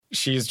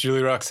She's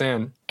Julie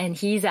Roxanne. And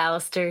he's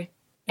Alistair.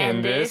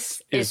 And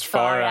this is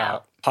Far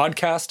Out,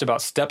 podcast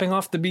about stepping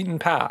off the beaten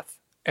path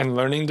and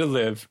learning to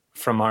live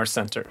from our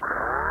center.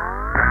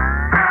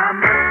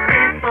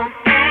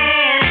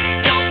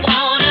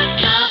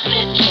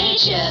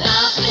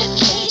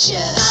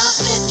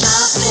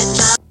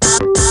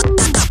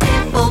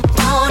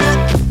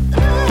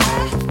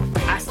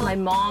 Asked my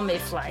mom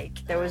if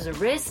there was a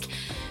risk.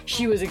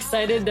 She was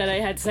excited that I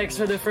had sex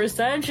for the first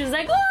time. She was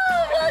like,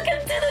 "Oh, welcome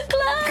to the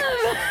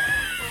club."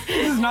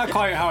 This is not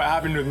quite how it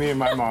happened with me and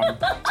my mom.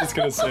 Just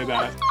gonna say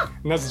that.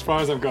 And that's as far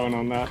as I'm going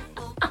on that.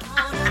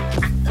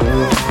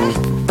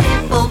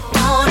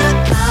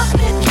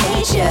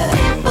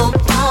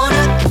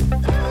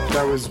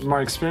 That was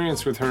my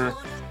experience with her,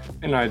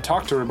 and I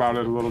talked to her about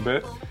it a little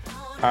bit,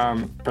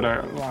 but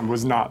I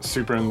was not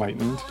super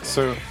enlightened.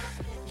 So,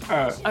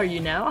 Are you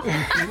now?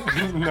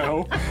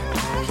 no.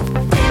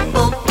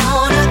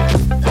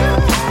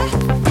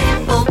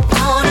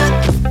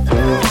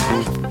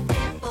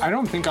 I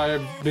don't think I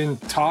have been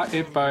taught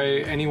it by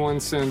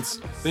anyone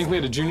since, I think we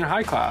had a junior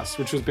high class,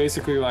 which was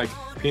basically like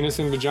penis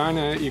and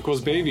vagina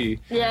equals baby.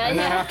 Yeah, and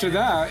then yeah. after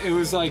that, it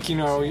was like,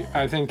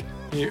 I think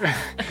you...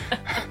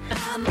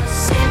 I'm a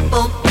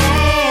simple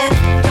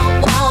man,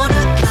 don't want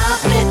a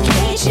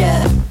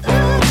complication.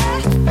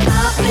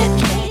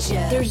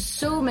 There's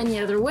so many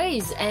other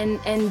ways, and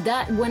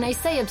that when I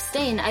say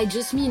abstain, I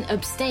just mean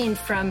abstain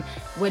from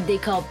what they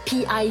call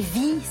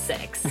PIV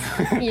sex,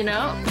 you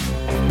know?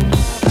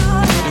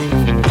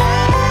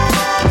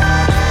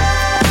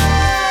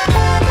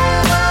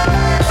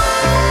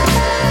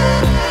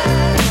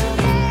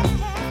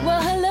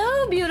 Well,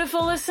 hello,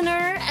 beautiful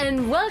listener,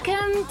 and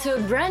welcome to a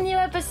brand new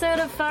episode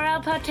of Far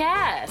Out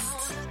Podcast.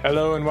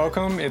 Hello and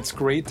welcome. It's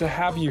great to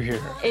have you here.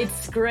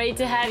 It's great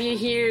to have you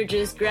here.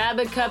 Just grab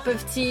a cup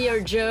of tea or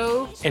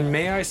Joe. And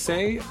may I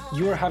say,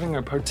 you are having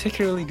a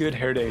particularly good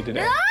hair day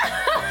today.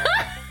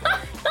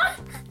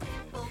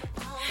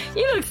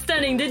 You look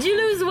stunning. Did you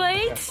lose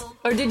weight?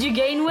 Or did you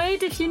gain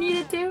weight if you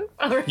needed to?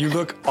 Or You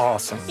look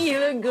awesome. you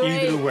look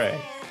great. Either way.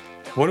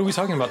 What are we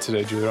talking about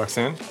today, Julie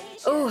Roxanne?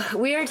 Oh,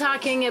 we are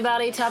talking about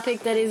a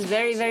topic that is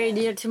very, very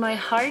dear to my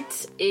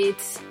heart.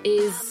 It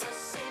is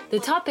the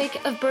topic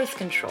of birth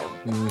control.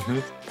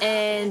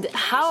 And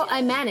how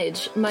I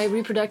manage my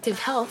reproductive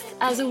health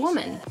as a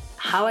woman.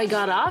 How I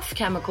got off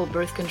chemical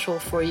birth control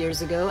 4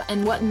 years ago,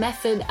 and what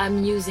method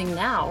I'm using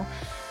now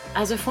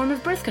as a form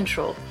of birth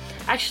control.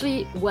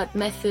 Actually, what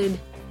method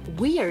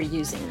we are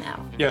using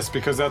now. Yes,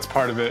 because that's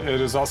part of it. It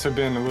has also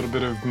been a little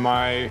bit of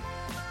my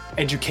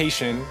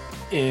education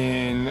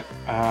in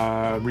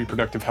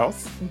reproductive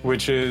health,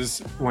 which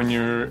is when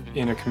you're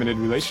in a committed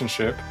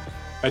relationship,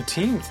 a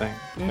team thing.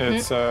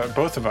 It's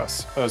both of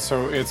us.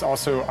 So it's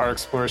also our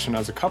exploration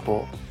as a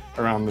couple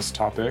around this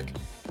topic.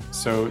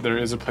 So there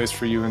is a place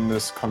for you in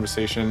this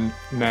conversation,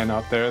 men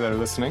out there that are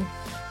listening.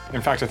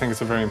 In fact, I think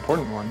it's a very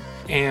important one.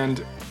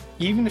 And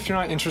even if you're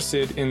not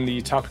interested in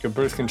the topic of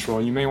birth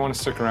control, you may want to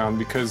stick around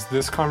because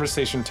this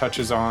conversation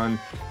touches on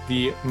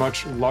the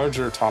much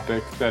larger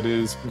topic that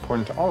is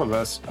important to all of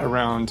us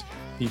around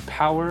the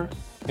power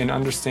and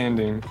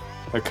understanding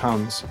that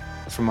comes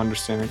from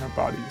understanding our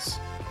bodies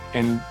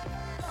and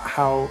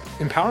how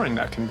empowering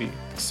that can be.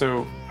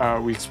 So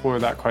we explore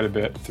that quite a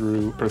bit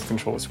through birth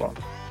control as well.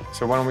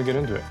 So why don't we get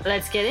into it?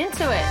 Let's get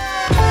into it.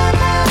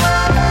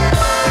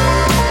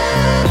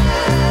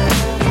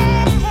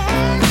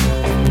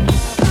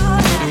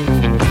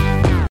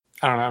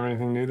 I don't have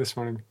anything new this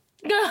morning.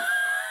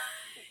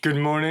 Good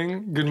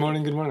morning, good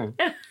morning, good morning.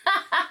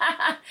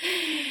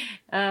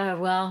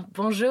 Well,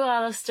 bonjour,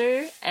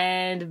 Alistair,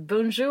 and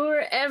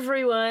bonjour,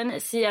 everyone.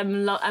 See,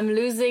 I'm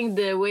losing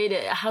the way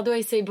to... How do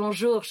I say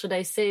bonjour? Should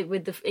I say it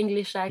with the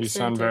English accent? You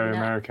sound very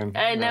American.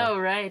 I know,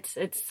 right?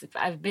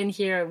 I've been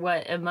here,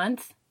 a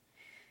month?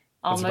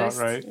 Almost. That's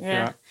about right,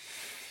 Yeah.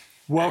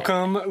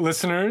 Welcome,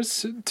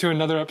 listeners, to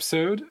another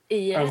episode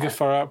of the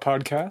Far Out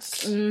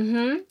Podcast.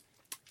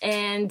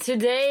 And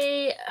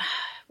today...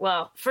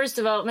 Well, first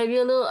of all, maybe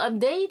a little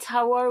update.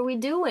 How are we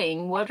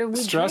doing? What are we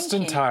Stressed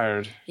drinking? and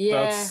tired.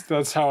 Yeah.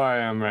 That's how I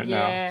am right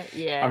now.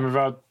 Yeah. I'm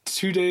about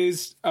 2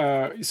 days.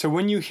 So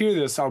when you hear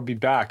this, I'll be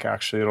back,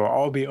 actually. It'll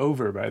all be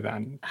over by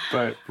then.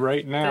 But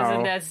right now...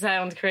 Doesn't that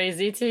sound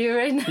crazy to you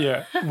right now?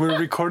 Yeah. We're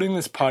recording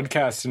this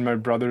podcast in my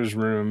brother's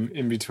room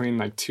in between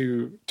like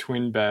two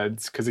twin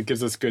beds because it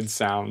gives us good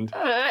sound.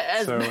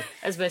 As So best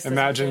as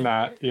imagine we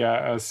can. that.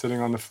 Yeah, sitting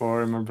on the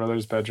floor in my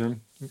brother's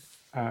bedroom,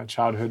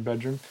 childhood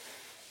bedroom.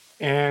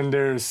 And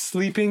there's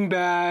sleeping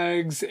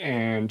bags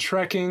and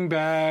trekking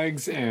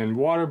bags and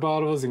water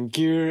bottles and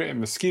gear and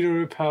mosquito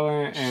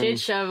repellent and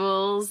Shit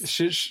shovels.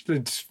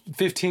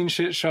 15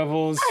 shit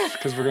shovels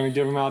because we're going to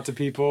give them out to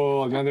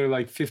people. Another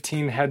like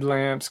 15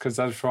 headlamps because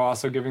we're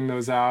also giving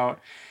those out.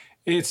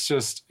 It's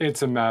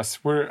a mess.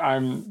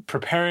 I'm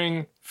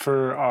preparing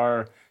for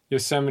our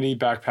Yosemite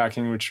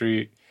backpacking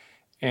retreat.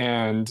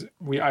 And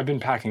I've been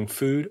packing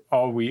food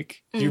all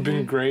week. You've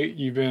been great.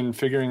 You've been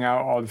figuring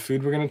out all the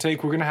food we're going to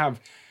take. We're going to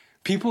have...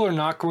 People are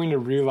not going to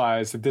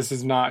realize that this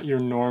is not your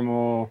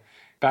normal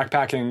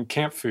backpacking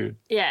camp food.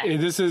 Yeah.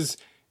 This is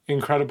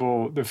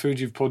incredible, the food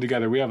you've pulled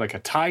together. We have like a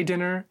Thai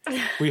dinner.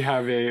 We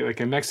have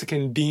a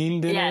Mexican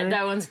bean dinner. Yeah,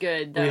 that one's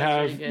good. We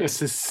have a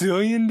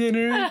Sicilian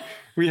dinner.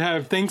 We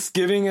have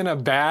Thanksgiving in a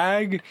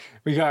bag.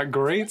 We got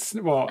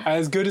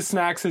as good as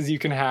snacks as you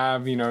can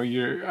have. You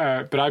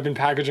know, but I've been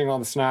packaging all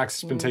the snacks.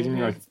 It's been taking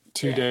me like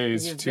 2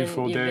 days, two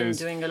full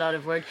days. You've been doing a lot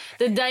of work.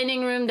 The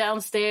dining room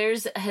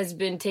downstairs has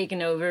been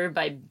taken over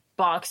by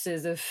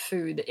boxes of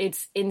food.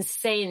 It's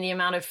insane the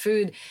amount of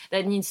food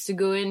that needs to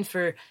go in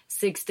for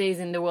 6 days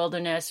in the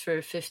wilderness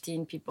for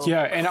 15 people.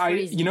 Yeah, and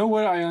Crazy. you know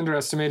what I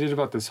underestimated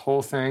about this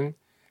whole thing?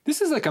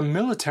 This is like a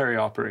military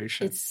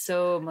operation. It's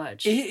so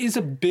much. It is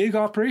a big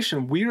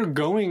operation. We are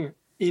going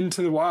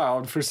into the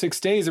wild for 6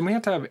 days, and we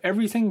have to have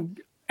everything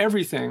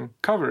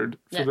covered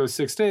for those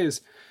 6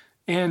 days.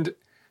 And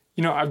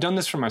you know, I've done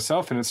this for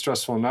myself, and it's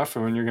stressful enough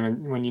when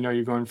you know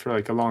you're going for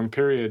like a long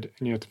period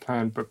and you have to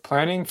plan. But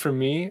planning for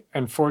me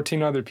and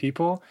 14 other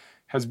people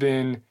has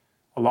been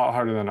a lot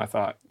harder than I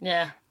thought.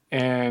 Yeah.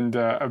 And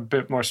a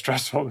bit more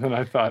stressful than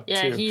I thought, too.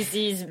 Yeah,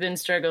 he's been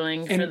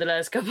struggling for the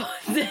last couple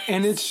of days.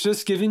 And it's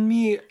just given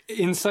me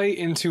insight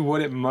into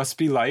what it must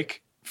be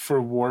like for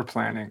war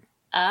planning.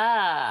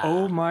 Ah.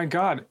 Oh, my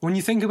God. When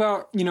you think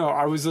about, you know,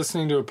 I was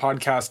listening to a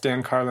podcast,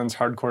 Dan Carlin's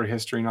Hardcore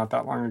History, not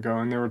that long ago,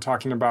 and they were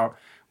talking about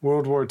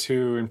World War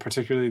II, and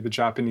particularly the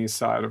Japanese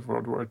side of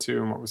World War II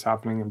and what was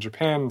happening in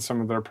Japan and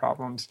some of their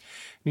problems.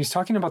 And he's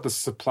talking about the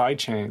supply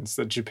chains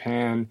that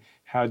Japan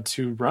had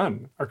to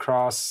run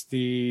across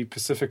the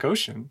Pacific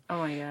Ocean. Oh,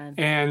 my God.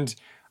 And,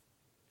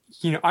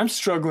 you know, I'm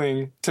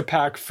struggling to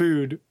pack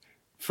food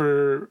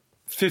for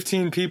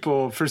 15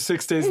 people for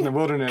 6 days in the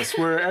wilderness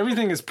where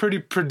everything is pretty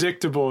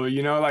predictable,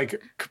 you know,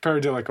 like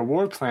compared to like a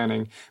war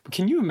planning. But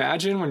can you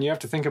imagine when you have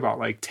to think about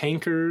like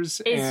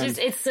tankers?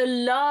 It's a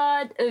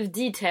lot of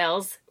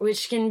details,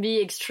 which can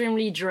be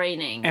extremely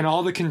draining. And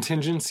all the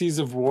contingencies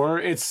of war.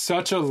 It's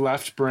such a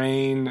left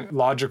brain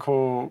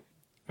logical.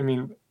 I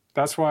mean,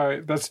 that's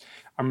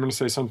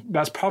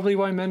probably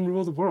why men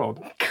rule the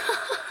world.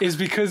 Is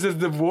because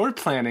of the war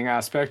planning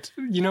aspect,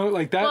 you know,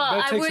 like that. Well,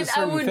 that takes a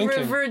certain thinking. I would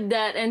revert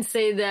that and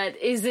say that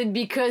is it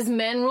because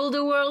men rule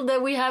the world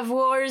that we have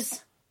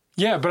wars?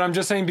 Yeah, but I'm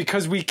just saying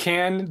because we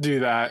can do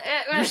that,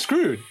 you're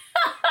screwed.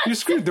 You're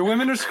screwed. The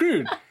women are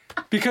screwed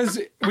because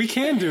we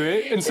can do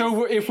it, and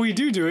so if we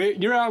do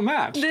it, you're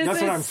outmatched.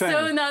 That's what I'm saying.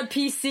 This is so not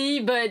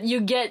PC, but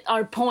you get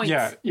our point.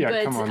 Yeah.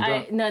 But Come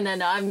on.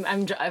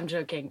 No. I'm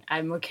joking.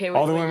 I'm okay with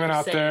all the women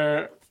out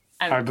there.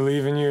 I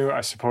believe in you. I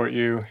support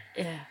you.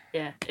 Yeah.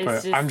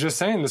 But I'm just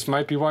saying this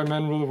might be why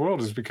men rule the world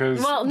is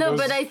because... Well, no,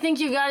 but I think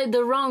you got it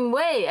the wrong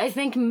way. I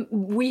think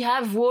we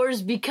have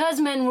wars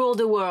because men rule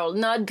the world,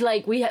 not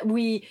like we...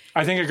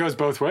 I think it goes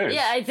both ways.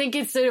 Yeah, I think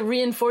it's a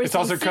reinforcing It's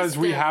also because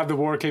we system. have the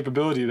war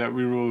capability that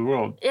we rule the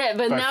world. Yeah,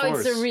 but now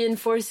force. it's a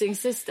reinforcing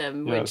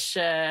system, Yes. which...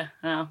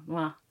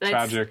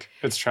 Tragic.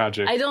 It's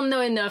tragic. I don't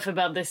know enough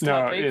about this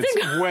No, topic.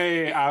 it's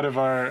way out of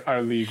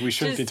our league. We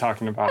shouldn't be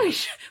talking about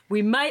it.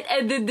 We might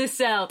edit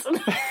this out.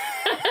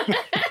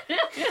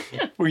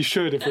 We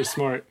should if we're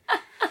smart.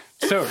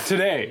 So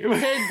today,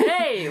 what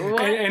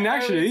and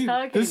actually,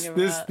 are we talking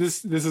about?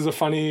 this is a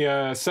funny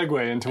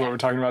segue into what we're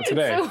talking about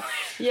today.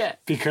 Yeah,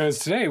 because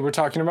today we're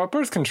talking about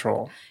birth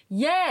control.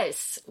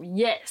 Yes,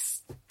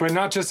 but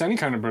not just any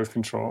kind of birth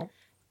control.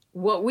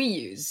 What we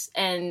use,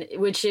 and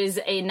which is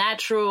a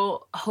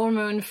natural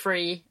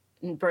hormone-free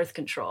birth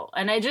control,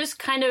 and I just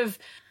kind of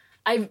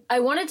I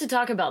wanted to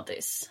talk about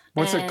this.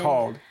 What's it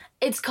called?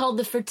 It's called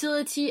the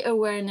Fertility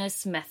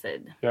Awareness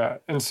Method. Yeah,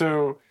 and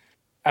so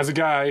as a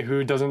guy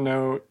who doesn't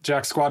know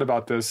jack squat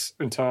about this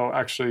until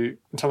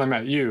I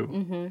met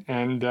you,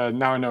 and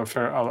now I know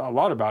a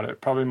lot about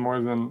it, probably more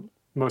than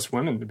most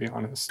women, to be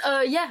honest.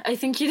 Yeah, I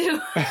think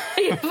you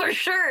do. For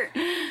sure.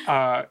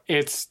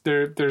 It's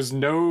there's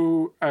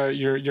no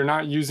you're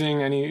not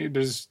using any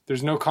there's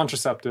no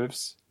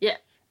contraceptives. Yeah.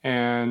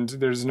 And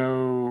there's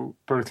no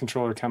birth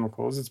control or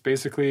chemicals. It's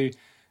basically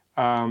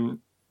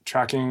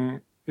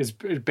is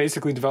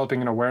basically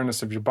developing an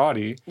awareness of your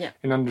body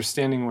and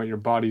understanding what your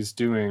body's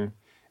doing.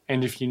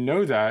 And if you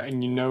know that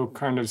and you know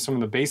kind of some of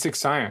the basic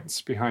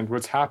science behind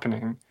what's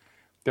happening,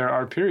 there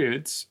are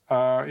periods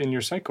in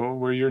your cycle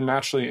where you're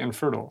naturally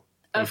infertile.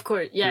 Of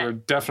course, yeah. You're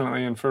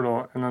definitely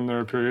infertile, and then there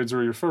are periods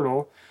where you're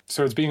fertile.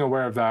 So it's being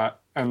aware of that,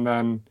 and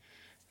then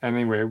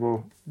anyway,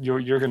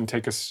 you're going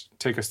to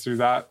take us through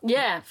that.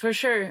 Yeah, for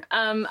sure.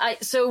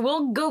 So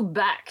we'll go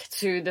back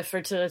to the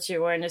fertility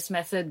awareness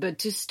method, but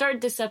to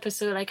start this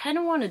episode, I kind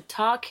of want to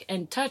talk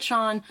and touch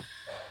on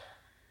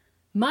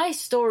my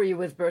story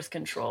with birth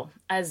control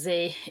as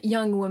a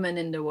young woman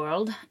in the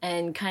world,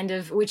 and kind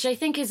of, which I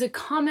think is a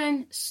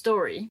common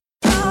story.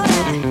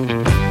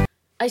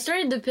 I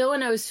started the pill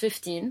when I was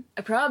 15.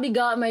 I probably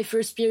got my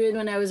first period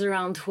when I was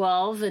around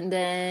 12, and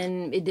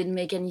then it didn't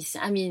make any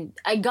sense. I mean,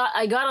 I got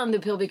on the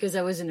pill because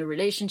I was in a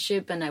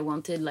relationship and I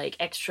wanted like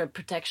extra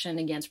protection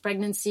against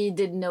pregnancy.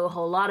 Didn't know a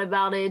whole lot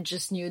about it.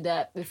 Just knew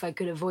that if I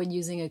could avoid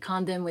using a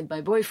condom with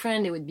my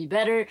boyfriend, it would be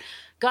better.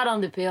 got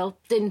on the pill,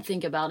 didn't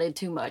think about it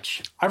too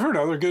much. I've heard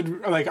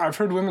I've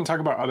heard women talk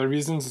about other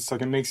reasons. It's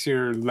like it makes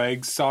your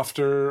legs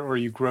softer, or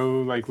you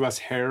grow like less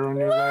hair on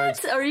your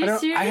legs. Are you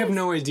serious? I have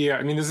no idea.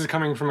 I mean, this is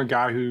coming from a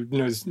guy who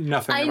knows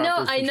nothing about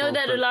birth I know control,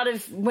 that but- a lot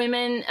of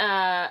women,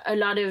 a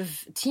lot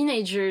of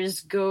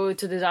teenagers go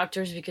to the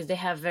doctors because they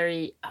have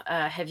very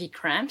heavy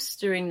cramps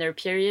during their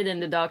period,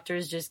 and the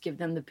doctors just give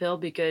them the pill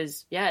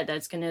because,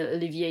 that's going to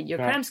alleviate your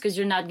cramps because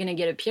you're not going to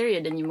get a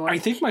period anymore. I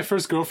think my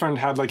first girlfriend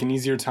had like an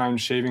easier time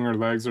shaving her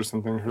legs or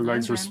something. Her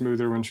legs were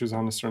smoother when she was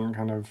on a certain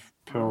kind of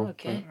pill.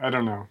 Okay. I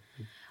don't know.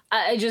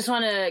 I just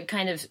want to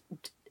kind of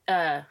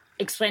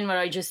explain what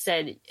I just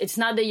said. It's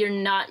not that you're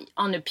not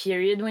on a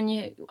period when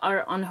you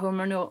are on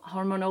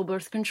hormonal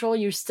birth control.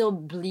 You're still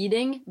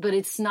bleeding, but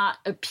it's not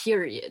a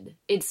period.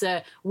 It's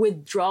a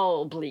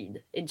withdrawal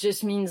bleed. It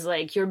just means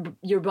like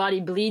your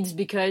body bleeds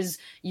because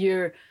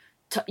you're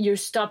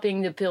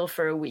stopping the pill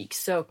for a week.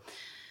 So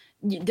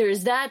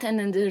there's that, and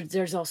then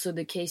there's also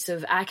the case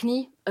of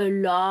acne. A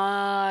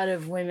lot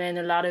of women,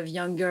 a lot of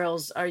young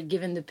girls are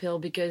given the pill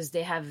because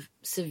they have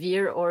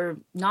severe or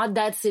not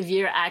that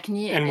severe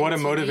acne. And what a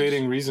teenage.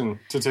 motivating reason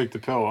to take the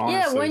pill,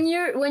 honestly.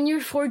 Yeah, when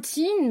you're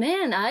 14,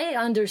 man, I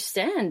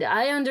understand.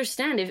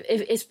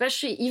 If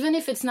especially even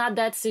if it's not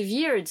that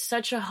severe, it's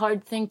such a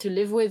hard thing to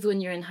live with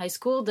when you're in high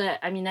school.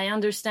 I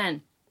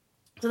understand.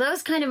 So that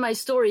was kind of my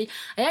story.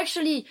 I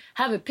actually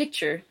have a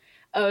picture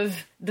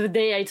of the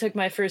day I took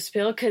my first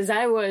pill, because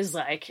it was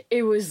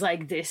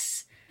like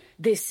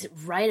this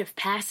rite of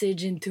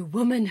passage into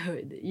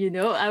womanhood,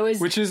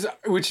 Which is,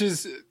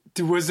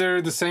 was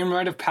there the same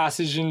rite of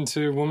passage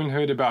into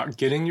womanhood about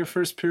getting your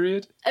first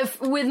period?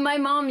 With my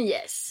mom,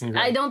 yes. Okay.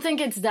 I don't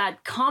think it's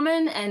that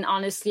common, and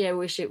honestly, I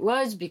wish it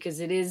was, because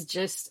it is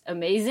just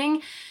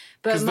amazing.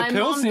 But Because the my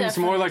pill mom seems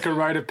more like a definitely-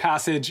 rite of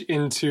passage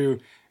into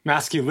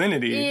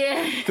masculinity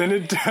than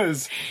it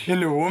does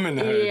into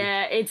womanhood.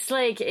 Yeah, it's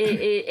like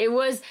it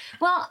was.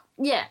 Well,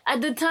 yeah.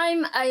 At the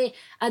time,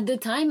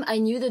 I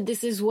knew that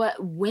this is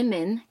what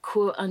women,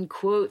 quote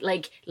unquote,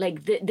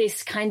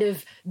 this kind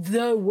of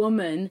the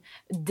woman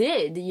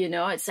did.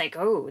 It's like,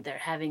 oh, they're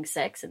having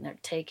sex and they're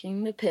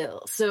taking the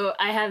pill. So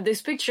I have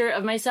this picture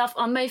of myself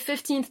on my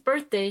 15th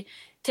birthday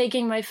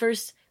taking my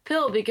first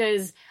pill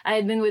because I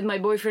had been with my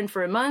boyfriend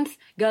for a month.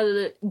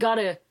 Got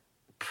a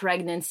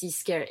pregnancy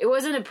scare. It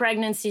wasn't a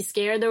pregnancy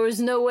scare. There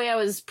was no way I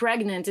was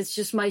pregnant. It's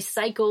just my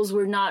cycles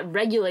were not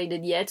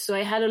regulated yet. So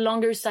I had a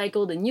longer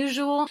cycle than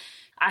usual.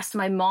 Asked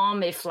my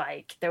mom if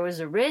there was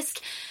a risk.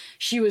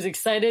 She was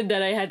excited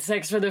that I had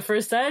sex for the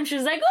first time. She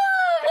was like,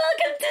 "Oh,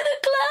 welcome to the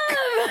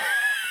club."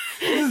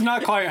 This is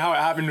not quite how it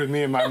happened with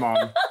me and my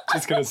mom.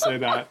 Just gonna say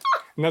that.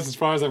 And that's as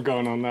far as I've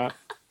gone on that.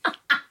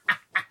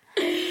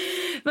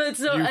 But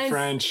so You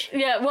French.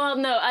 Yeah, well,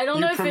 no, I don't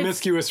You know if it's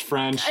promiscuous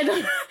French.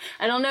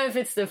 I don't know if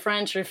it's the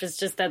French or if it's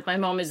just that my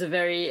mom is a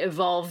very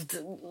evolved,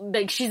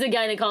 she's a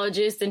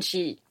gynecologist and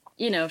she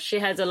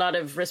has a lot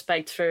of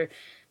respect for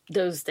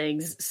those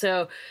things.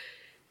 So,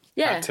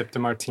 yeah. Hot tip to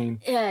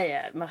Martine.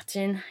 Yeah,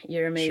 Martine,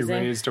 you're She amazing.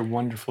 raised a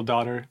wonderful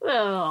daughter.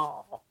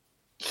 Oh.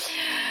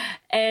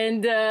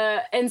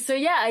 And so,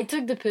 yeah, I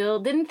took the pill.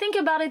 Didn't think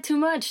about it too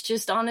much.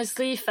 Just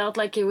honestly felt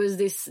like it was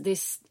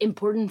this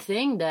important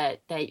thing that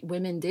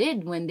women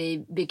did when they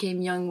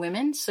became young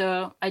women.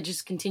 So I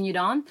just continued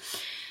on.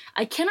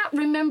 I cannot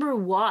remember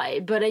why,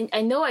 but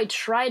I know I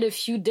tried a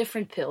few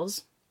different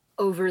pills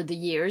over the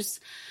years.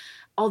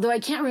 Although I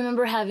can't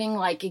remember having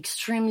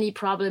extremely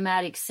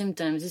problematic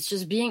symptoms. It's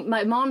just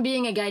my mom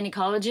being a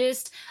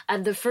gynecologist,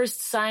 at the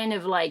first sign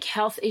of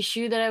health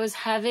issue that I was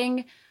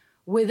having,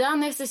 without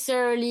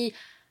necessarily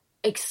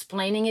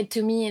explaining it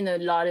to me in a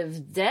lot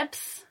of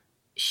depth,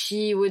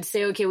 she would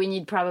say, okay, we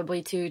need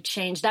probably to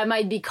change. That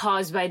might be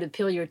caused by the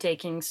pill you're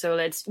taking, so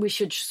we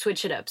should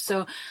switch it up.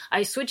 So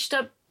I switched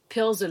up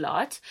pills a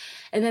lot.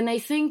 And then I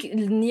think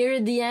near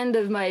the end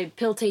of my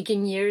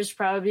pill-taking years,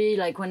 probably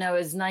when I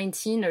was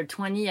 19 or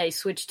 20, I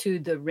switched to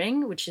the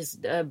Ring, which is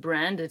a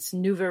brand. It's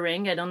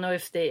NuvaRing. I don't know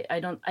if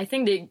I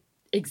think they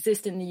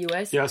exist in the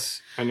US.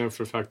 Yes, I know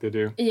for a fact they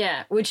do.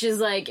 Yeah, which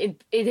is it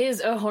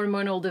is a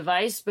hormonal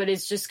device, but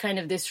it's just kind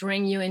of this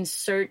ring you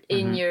insert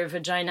in your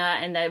vagina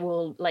and that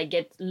will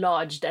get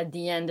lodged at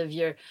the end of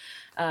your,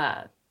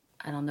 I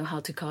don't know how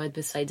to call it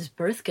besides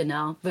birth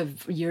canal,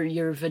 but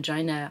your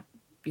vagina.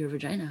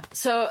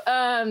 So,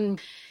 and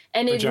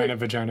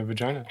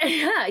Vagina.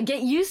 Yeah,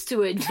 get used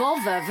to it.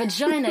 Vulva,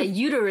 vagina,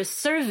 uterus,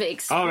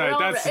 cervix. All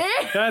right,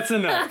 that's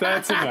enough.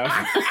 That's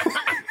enough.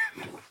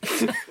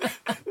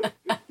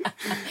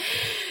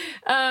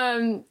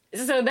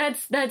 So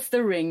that's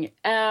the Ring.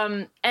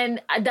 And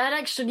that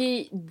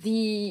actually,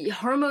 the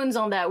hormones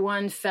on that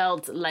one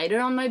felt lighter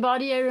on my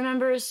body, I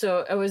remember.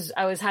 So I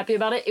was happy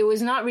about it. It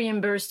was not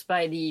reimbursed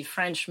by the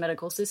French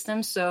medical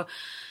system. So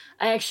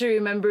I actually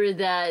remember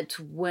that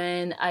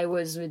when I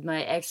was with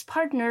my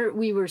ex-partner,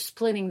 we were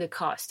splitting the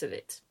cost of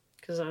it.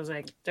 Because I was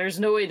like, there's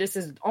no way this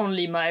is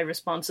only my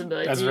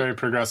responsibility. That's very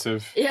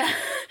progressive. Yeah.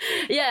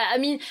 Yeah, I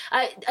mean,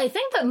 I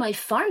think that my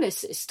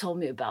pharmacist told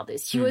me about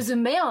this. He was a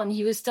male, and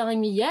he was telling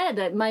me, yeah,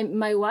 that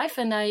my wife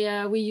and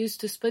I, we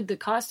used to split the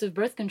cost of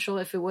birth control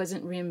if it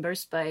wasn't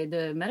reimbursed by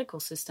the medical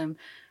system.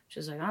 She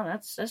was like, oh,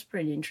 that's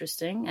pretty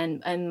interesting.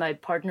 And my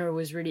partner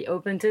was really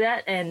open to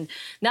that. And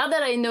now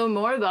that I know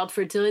more about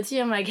fertility,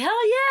 I'm like,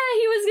 hell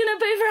yeah, he was going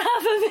to pay for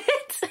half of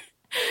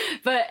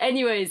it. But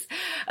anyways,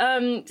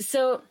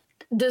 so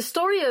the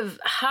story of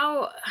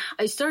how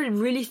I started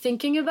really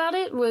thinking about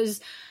it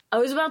was I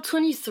was about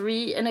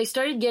 23 and I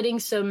started getting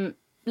some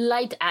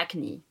light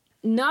acne.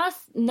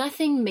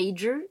 Nothing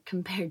major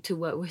compared to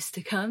what was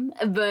to come,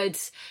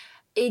 but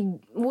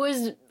it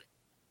was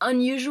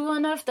unusual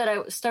enough that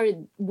I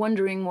started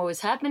wondering what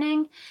was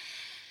happening.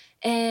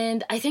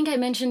 And I think I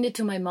mentioned it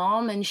to my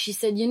mom, and she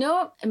said, you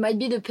know, it might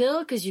be the pill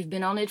because you've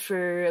been on it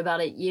for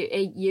about 8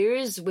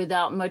 years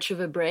without much of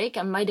a break.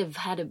 I might have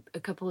had a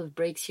couple of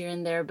breaks here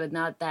and there, but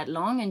not that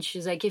long. And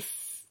she's like,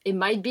 if it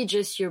might be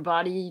just your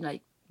body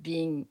like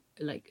being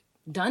like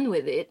done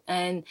with it.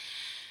 And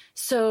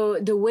so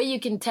the way you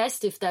can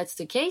test if that's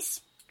the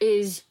case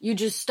is you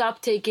just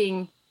stop the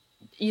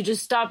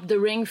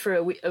ring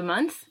for a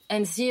month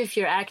and see if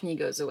your acne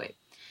goes away.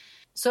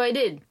 So I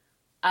did.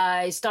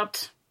 I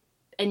stopped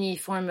any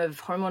form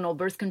of hormonal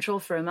birth control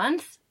for a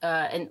month,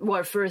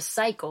 for a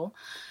cycle,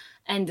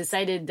 and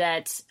decided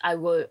that I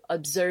will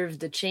observe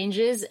the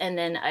changes and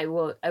then I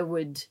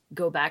would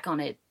go back on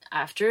it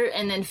after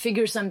and then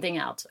figure something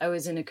out. I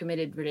was in a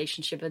committed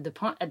relationship at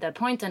that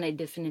point, and I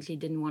definitely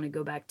didn't want to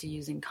go back to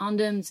using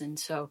condoms, and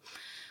so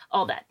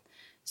all that.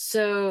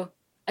 So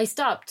I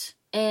stopped,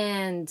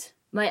 and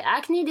my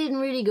acne didn't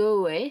really go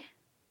away,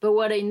 but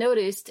what I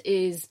noticed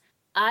is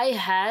I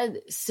had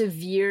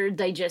severe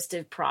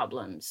digestive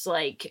problems,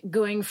 like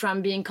going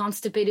from being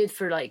constipated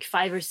for like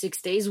 5 or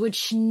 6 days,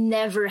 which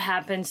never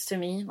happens to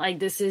me. Like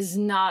this is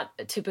not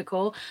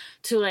typical,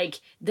 to like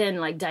then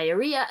like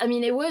diarrhea. I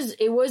mean, it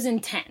was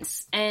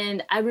intense.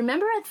 And I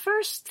remember at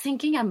first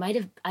thinking I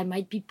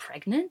might be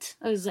pregnant.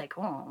 I was like,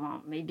 oh,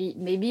 well,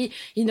 maybe,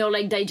 you know,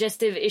 like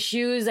digestive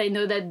issues. I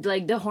know that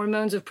like the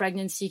hormones of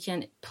pregnancy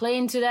can play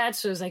into that.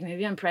 So I was like,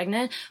 maybe I'm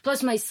pregnant.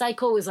 Plus my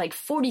cycle was like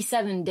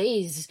 47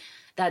 days.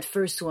 That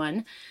first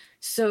one.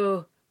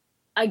 So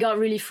I got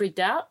really freaked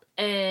out,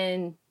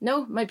 and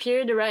no, my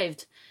period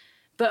arrived.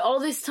 But all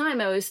this time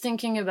I was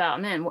thinking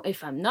about, man,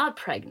 if I'm not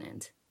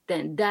pregnant,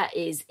 then that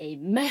is a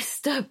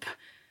messed up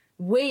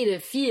way to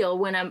feel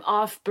when I'm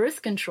off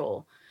birth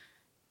control.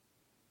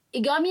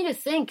 It got me to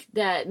think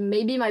that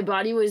maybe my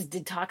body was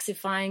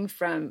detoxifying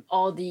from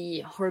all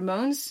the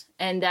hormones,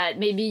 and that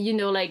maybe, you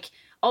know, like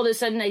all of a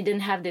sudden I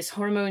didn't have this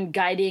hormone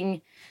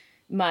guiding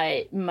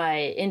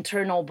my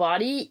internal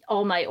body.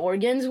 All my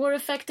organs were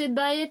affected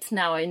by it.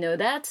 Now I know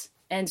that.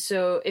 And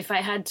so if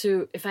I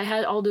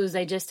had all those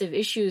digestive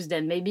issues,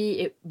 then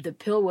maybe the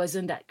pill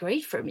wasn't that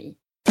great for me.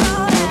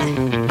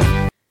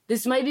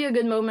 This might be a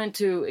good moment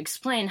to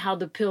explain how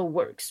the pill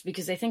works,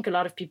 because I think a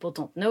lot of people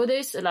don't know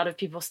this. A lot of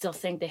people still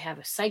think they have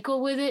a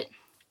cycle with it.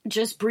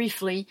 Just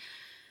briefly,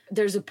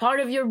 there's a part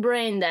of your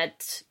brain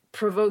that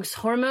provokes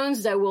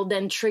hormones that will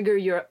then trigger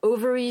your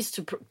ovaries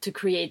to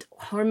create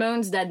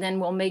hormones that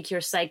then will make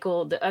your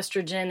cycle, the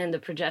estrogen and the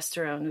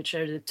progesterone, which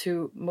are the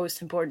two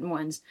most important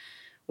ones.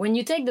 When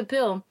you take the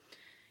pill,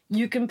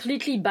 you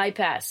completely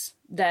bypass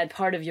that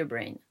part of your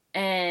brain,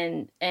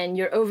 and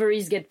your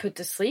ovaries get put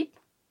to sleep,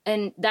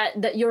 and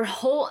that your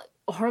whole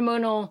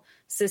hormonal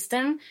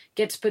system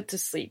gets put to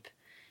sleep,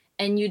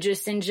 and you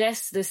just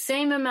ingest the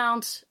same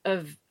amount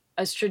of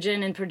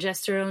estrogen and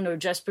progesterone, or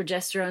just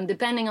progesterone,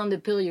 depending on the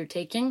pill you're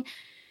taking,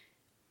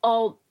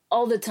 all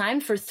the time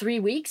for 3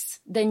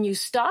 weeks. Then you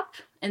stop,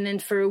 and then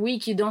for a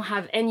week you don't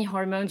have any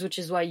hormones, which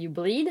is why you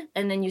bleed,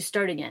 and then you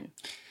start again.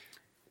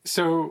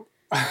 So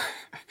I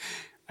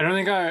don't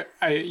think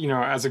I you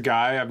know, as a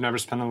guy, I've never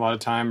spent a lot of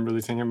time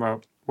really thinking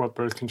about what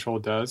birth control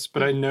does,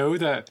 but I know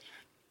that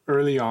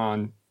early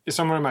on,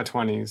 somewhere in my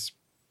 20s,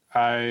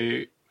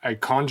 I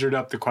conjured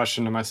up the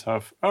question to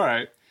myself, all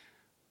right,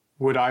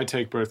 would I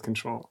take birth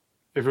control?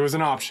 If it was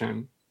an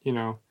option, you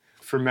know,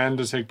 for men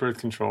to take birth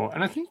control.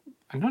 And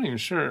I'm not even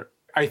sure.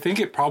 I think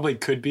it probably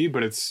could be,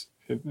 but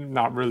it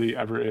not really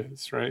ever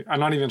is, right? I'm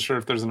not even sure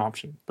if there's an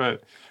option,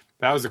 but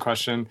that was the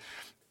question.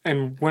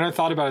 And when I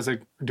thought about it, I was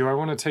like, do I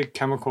want to take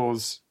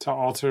chemicals to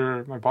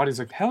alter my body? It's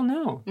like, hell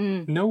no.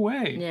 No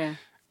way. Yeah.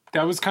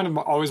 That was kind of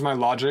always my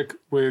logic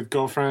with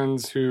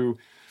girlfriends who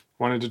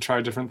wanted to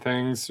try different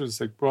things. It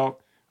was like, well,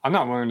 I'm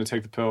not willing to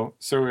take the pill.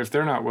 So if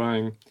they're not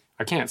willing,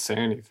 I can't say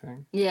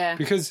anything. Yeah.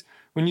 Because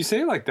when you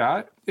say it like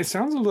that, it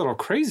sounds a little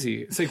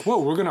crazy. It's like, whoa,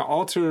 we're going to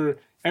alter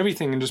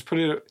everything and just put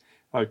it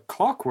like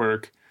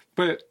clockwork.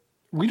 But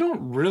we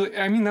don't really,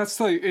 I mean, that's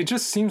like, it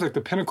just seems like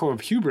the pinnacle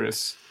of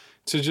hubris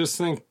to just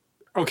think,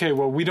 okay,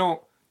 well, we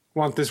don't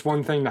want this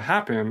one thing to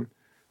happen.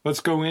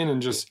 Let's go in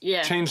and just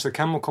change the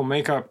chemical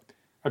makeup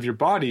of your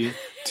body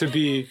to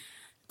be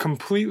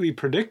completely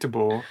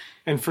predictable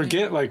and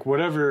forget like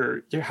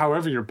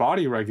however your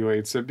body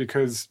regulates it,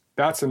 because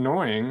that's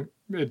annoying.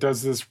 It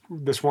does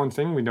this one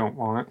thing we don't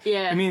want.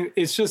 Yeah. I mean,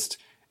 it's just,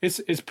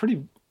 it's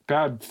pretty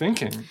bad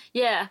thinking.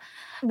 Yeah.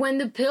 When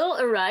the pill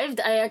arrived,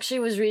 I actually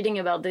was reading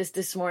about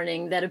this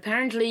morning, that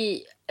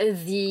apparently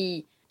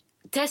the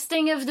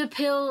testing of the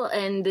pill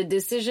and the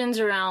decisions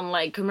around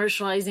like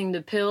commercializing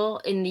the pill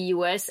in the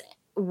US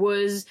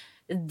was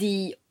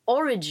the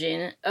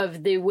origin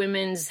of the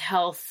women's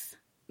health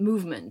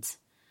movement.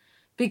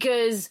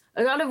 Because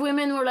a lot of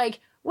women were like,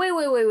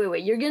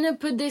 wait, you're going to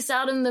put this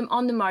out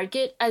on the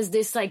market as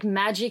this like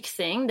magic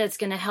thing that's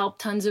going to help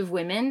tons of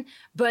women.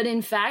 But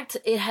in fact,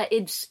 it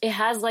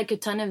has like a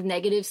ton of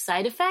negative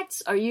side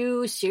effects. Are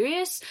you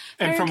serious?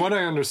 And from what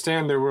I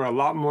understand, there were a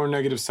lot more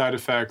negative side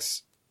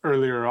effects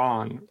earlier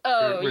on.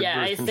 Oh, with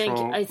yeah, birth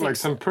control. I think like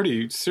some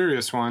pretty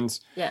serious ones.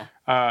 Yeah.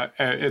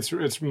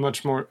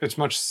 It's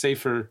much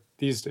safer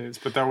these days,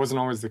 but that wasn't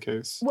always the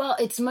case. Well,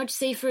 it's much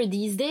safer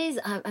these days.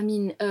 I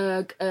mean,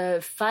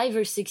 5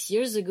 or 6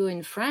 years ago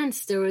in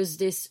France, there was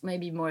this,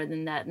 maybe more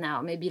than that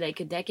now, maybe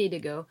like a decade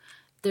ago,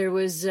 there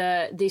was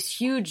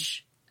this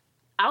huge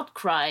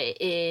outcry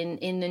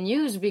in the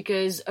news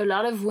because a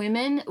lot of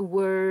women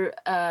were,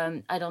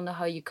 I don't know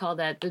how you call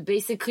that, but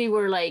basically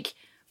were like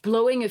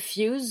blowing a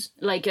fuse,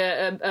 like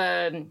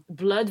a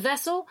blood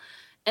vessel,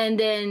 and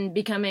then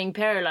becoming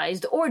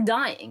paralyzed or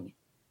dying.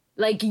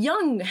 Like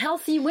young,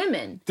 healthy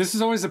women. This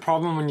is always the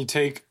problem when you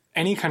take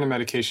any kind of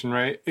medication,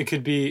 right? It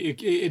could be,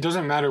 it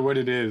doesn't matter what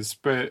it is,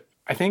 but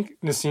I think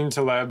Nassim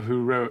Taleb,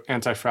 who wrote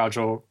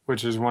Anti-Fragile,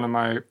 which is one of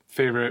my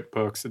favorite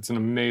books, it's an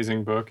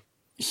amazing book.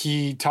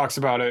 He talks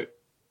about it,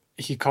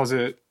 he calls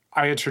it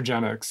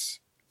iatrogenics,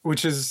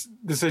 which is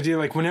this idea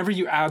like whenever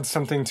you add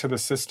something to the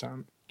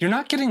system, you're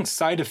not getting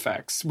side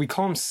effects. We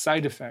call them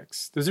side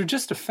effects. Those are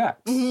just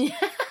effects.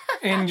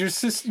 And your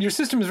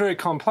system is very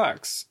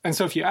complex. And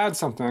so if you add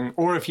something,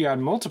 or if you add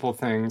multiple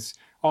things,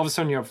 all of a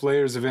sudden you have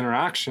layers of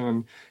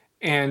interaction,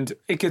 and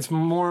it gets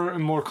more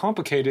and more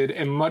complicated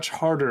and much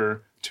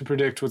harder to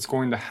predict what's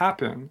going to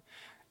happen.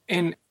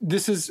 And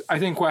this is, I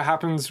think, what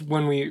happens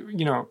when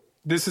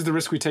this is the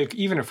risk we take,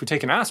 even if we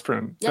take an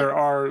aspirin. Yep. There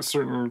are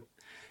certain,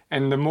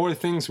 and the more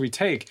things we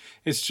take,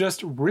 it's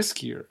just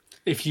riskier.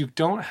 If you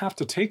don't have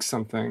to take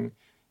something,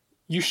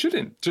 you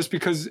shouldn't, just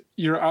because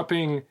you're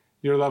upping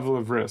your level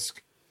of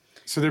risk.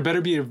 So there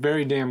better be a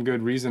very damn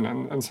good reason,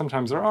 and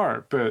sometimes there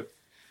are, but...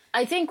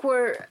 I think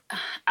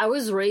I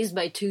was raised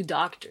by 2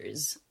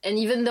 doctors, and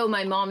even though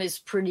my mom is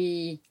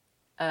pretty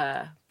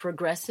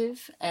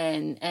progressive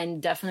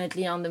and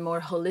definitely on the more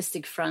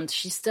holistic front,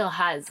 she still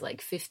has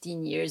like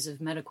 15 years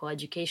of medical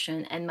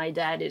education, and my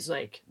dad is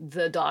like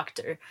the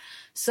doctor.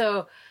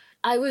 So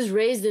I was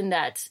raised in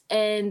that,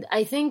 and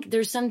I think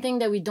there's something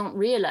that we don't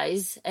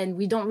realize and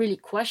we don't really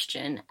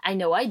question. I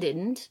know I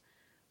didn't,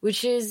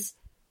 which is...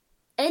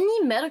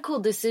 any medical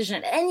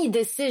decision, any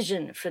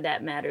decision for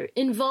that matter,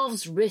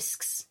 involves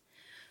risks.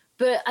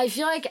 But I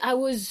feel like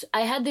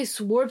I had this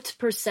warped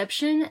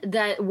perception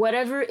that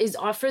whatever is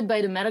offered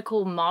by the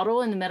medical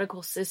model and the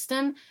medical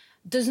system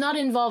does not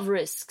involve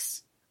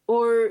risks.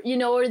 Or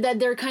that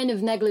they're kind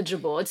of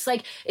negligible. It's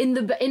like in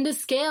the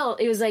scale,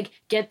 it was like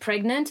get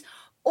pregnant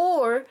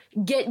or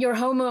get your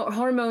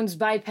hormones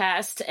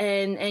bypassed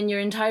and your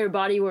entire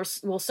body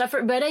will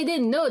suffer. But I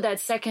didn't know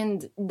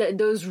that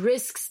those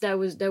risks that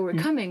were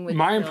coming with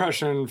my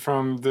impression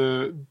from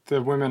the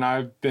women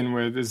I've been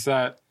with is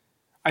that,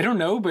 I don't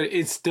know, but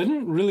it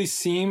didn't really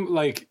seem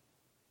like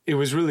it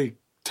was really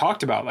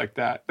talked about like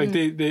that. Like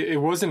it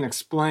wasn't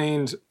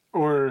explained.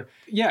 Or,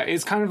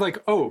 it's kind of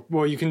like, oh,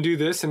 well, you can do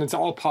this and it's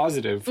all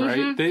positive, right?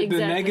 Exactly.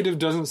 The negative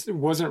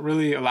wasn't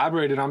really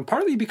elaborated on,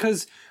 partly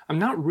because I'm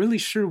not really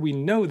sure we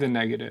know the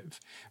negative.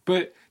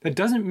 But that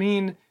doesn't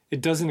mean it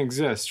doesn't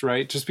exist,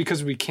 right? Just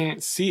because we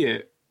can't see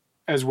it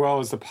as well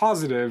as the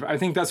positive. I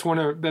think that's one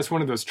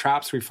of those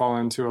traps we fall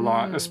into a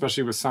lot,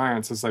 especially with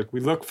science. It's like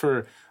we look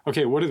for,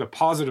 okay, what are the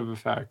positive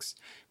effects?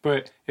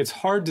 But it's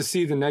hard to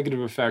see the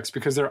negative effects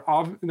because they're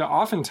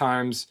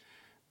oftentimes...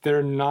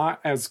 they're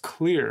not as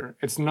clear.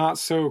 It's not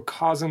so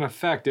cause and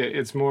effect.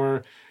 It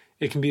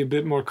can be a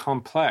bit more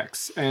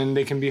complex, and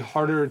they can be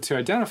harder to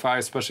identify,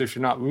 especially if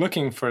you're not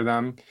looking for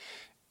them.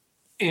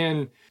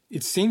 And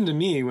it seemed to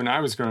me when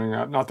I was growing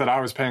up, not that I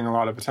was paying a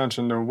lot of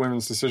attention to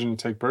women's decision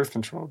to take birth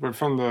control, but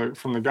from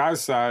the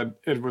guy's side,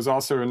 it was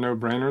also a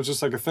no-brainer. It's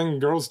just like a thing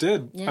girls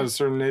did at a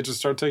certain age to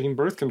start taking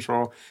birth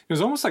control. It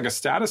was almost like a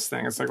status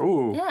thing. It's like,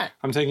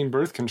 I'm taking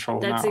birth control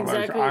that's now.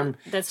 Exactly.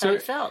 That's how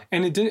it felt.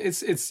 And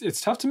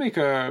it's tough to make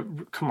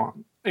come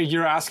on.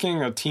 You're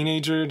asking a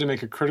teenager to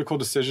make a critical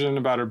decision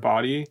about her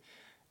body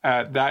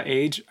at that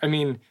age. I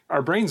mean,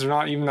 our brains are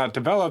not even that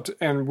developed,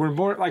 and we're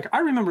more like,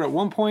 I remember at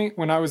one point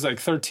when I was like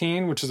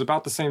 13, which is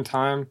about the same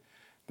time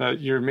that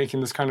you're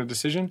making this kind of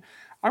decision,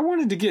 I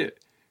wanted to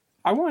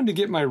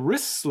get my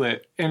wrist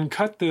slit and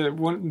cut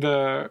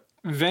the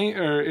vein,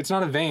 or it's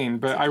not a vein,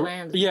 but I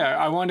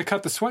wanted to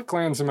cut the sweat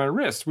glands in my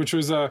wrist, which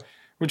was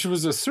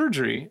a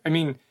surgery. I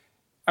mean,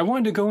 I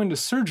wanted to go into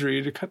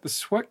surgery to cut the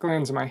sweat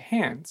glands in my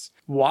hands.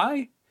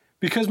 Why?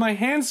 Because my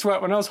hands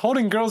sweat when I was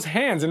holding girls'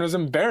 hands, and it was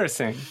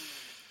embarrassing.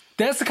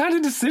 That's the kind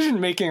of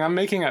decision-making I'm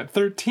making at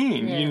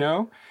 13,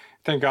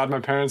 Thank God my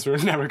parents were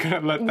never going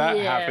to let that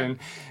happen.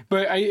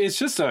 But it's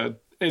just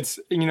it's,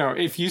 you know,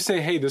 if you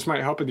say, hey, this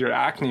might help with your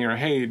acne, or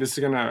hey, this is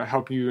going to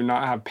help you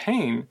not have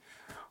pain,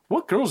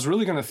 what girl's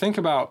really going to think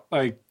about,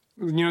 like,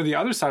 you know, the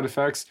other side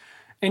effects?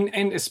 And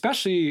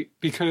especially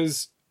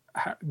because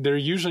they're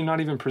usually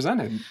not even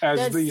presented.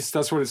 At least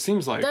that's what it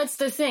seems like. That's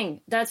the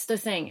thing.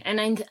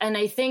 And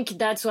I think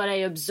that's what I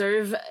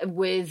observe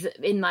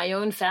in my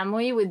own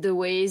family, with the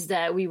ways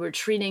that we were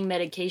treating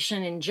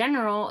medication in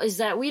general, is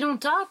that we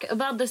don't talk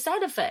about the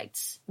side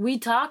effects. We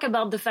talk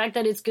about the fact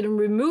that it's going to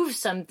remove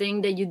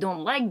something that you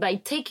don't like by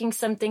taking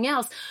something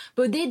else,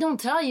 but they don't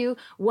tell you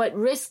what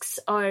risks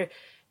are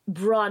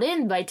brought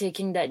in by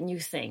taking that new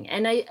thing.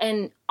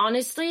 And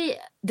honestly,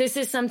 this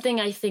is something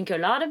I think a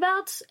lot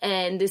about,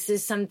 and this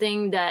is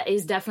something that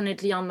is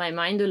definitely on my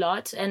mind a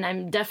lot, and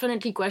I'm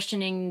definitely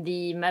questioning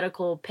the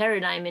medical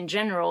paradigm in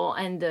general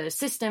and the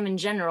system in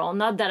general.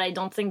 Not that I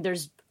don't think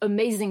there's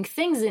amazing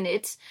things in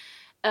it.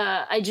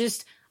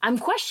 I'm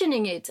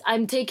questioning it.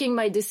 I'm taking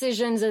my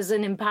decisions as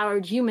an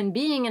empowered human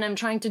being, and I'm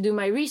trying to do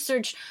my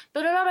research,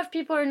 but a lot of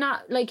people are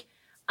not, like,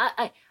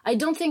 I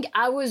don't think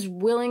I was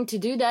willing to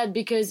do that,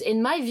 because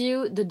in my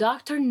view, the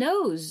doctor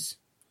knows,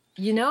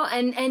 you know,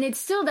 and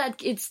it's still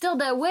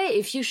that way.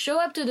 If you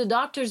show up to the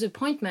doctor's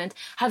appointment,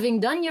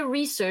 having done your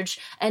research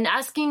and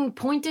asking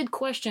pointed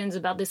questions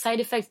about the side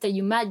effects that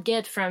you might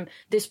get from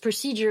this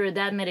procedure or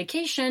that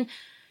medication,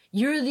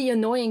 you're the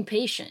annoying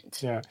patient.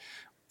 Yeah.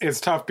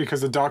 It's tough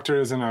because the doctor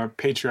is in a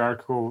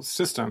patriarchal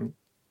system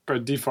by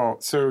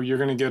default. So you're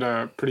going to get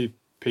a pretty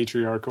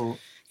patriarchal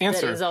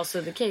answer. That is also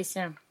the case,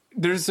 yeah.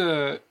 There's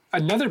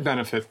another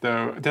benefit,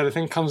 though, that I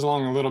think comes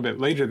along a little bit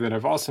later that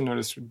I've also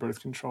noticed with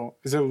birth control,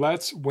 is it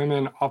lets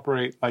women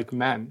operate like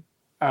men.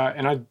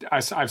 And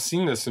I've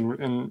seen this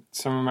in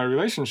some of my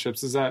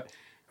relationships, is that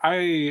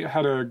I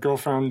had a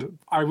girlfriend,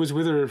 I was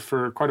with her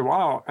for quite a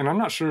while, and I'm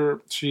not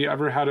sure she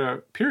ever had a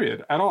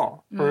period at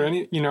all, or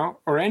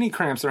any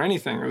cramps or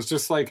anything. It was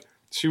just like,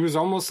 she was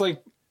almost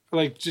like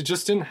it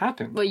just didn't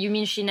happen. Well, you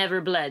mean she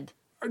never bled?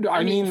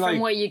 I mean, from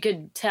like, what you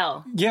could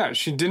tell. Yeah,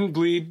 she didn't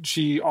bleed.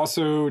 She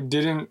also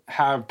didn't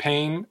have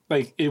pain.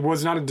 Like, it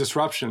was not a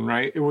disruption,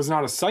 right? It was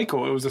not a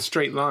cycle. It was a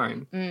straight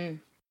line.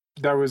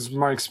 That was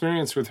my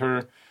experience with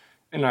her,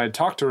 and I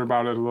talked to her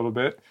about it a little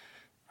bit,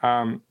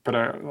 but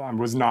I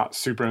was not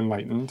super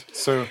enlightened.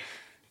 So,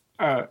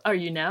 are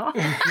you now?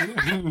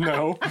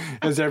 no,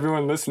 as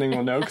everyone listening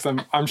will know, because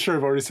I'm sure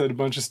I've already said a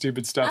bunch of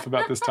stupid stuff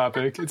about this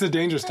topic. It's a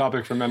dangerous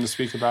topic for men to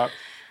speak about.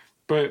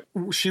 But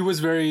she was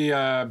very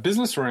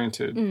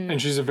business-oriented,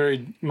 and she's a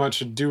very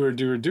much a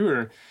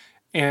doer.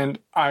 And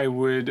I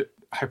would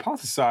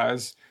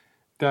hypothesize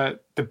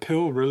that the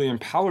pill really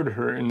empowered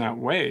her in that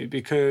way,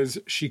 because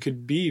she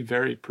could be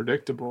very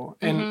predictable.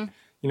 And,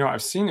 you know,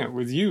 I've seen it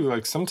with you.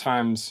 Like,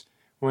 sometimes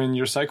when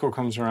your cycle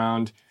comes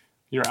around,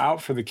 you're out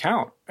for the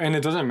count. And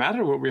it doesn't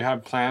matter what we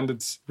have planned.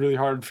 It's really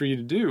hard for you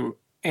to do.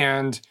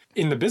 And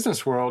in the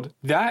business world,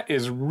 that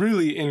is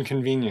really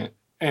inconvenient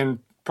and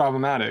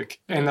problematic,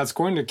 and that's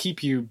going to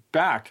keep you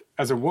back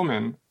as a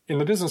woman in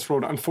the business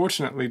world.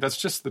 Unfortunately, that's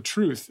just the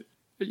truth.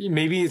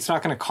 Maybe it's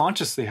not going to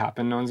consciously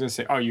happen. No one's going to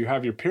say, oh, you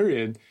have your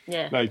period.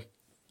 Yeah. Like,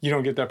 you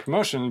don't get that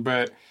promotion.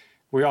 But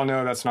we all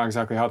know that's not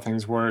exactly how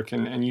things work.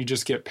 And you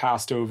just get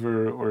passed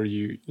over, or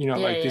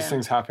these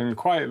things happen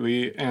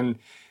quietly.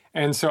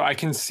 And so I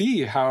can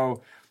see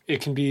how it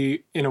can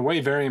be, in a way,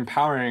 very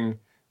empowering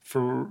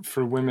for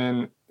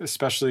women,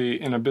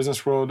 especially in a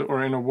business world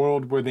or in a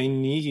world where they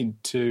need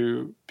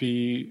to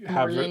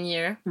more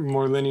linear,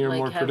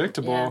 more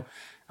predictable. Yeah.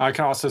 I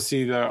can also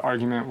see the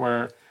argument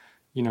where,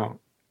 you know,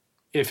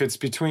 if it's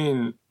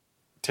between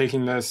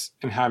taking this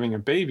and having a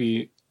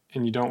baby,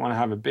 and you don't want to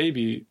have a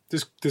baby,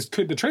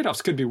 the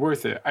trade-offs could be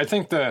worth it. I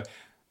think the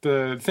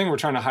thing we're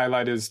trying to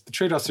highlight is the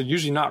trade-offs are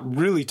usually not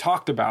really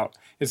talked about.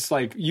 It's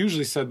like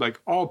usually said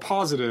like all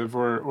positive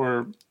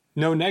or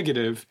no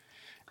negative.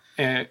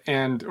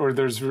 Or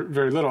there's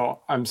very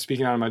little. I'm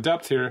speaking out of my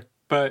depth here,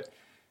 but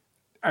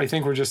I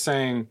think we're just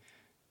saying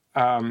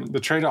the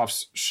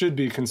trade-offs should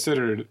be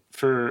considered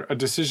for a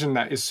decision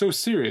that is so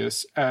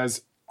serious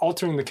as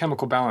altering the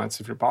chemical balance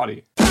of your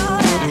body.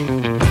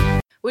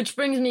 Which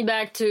brings me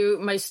back to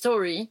my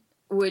story,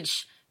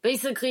 which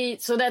basically,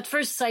 so that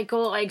first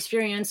cycle, I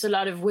experienced a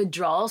lot of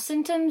withdrawal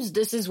symptoms.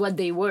 This is what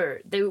they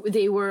were.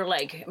 They were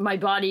like, my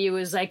body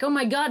was like, oh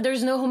my God,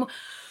 there's no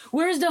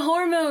where's the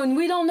hormone?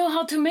 We don't know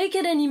how to make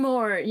it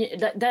anymore.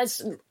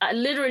 That's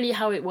literally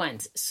how it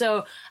went.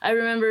 So I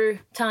remember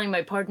telling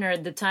my partner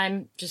at the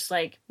time, just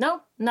like,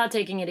 no, not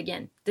taking it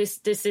again. This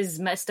is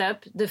messed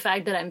up. The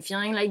fact that I'm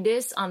feeling like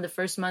this on the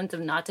first month of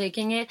not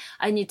taking it,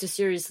 I need to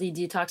seriously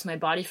detox my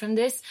body from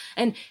this.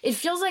 And it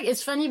feels like,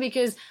 it's funny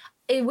because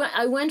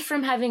I went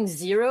from having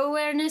zero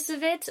awareness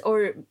of it,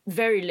 or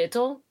very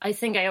little. I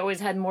think I always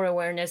had more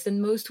awareness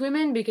than most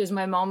women because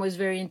my mom was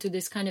very into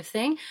this kind of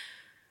thing,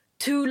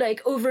 to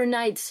like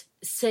overnight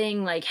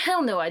saying like,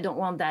 hell no, I don't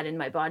want that in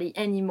my body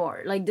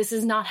anymore. Like, this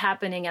is not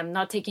happening. I'm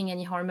not taking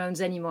any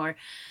hormones anymore.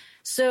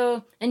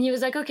 So, and he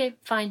was like, okay,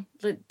 fine,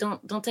 but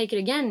don't take it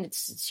again.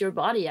 It's your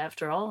body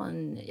after all.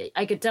 And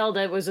I could tell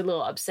that was a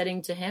little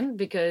upsetting to him,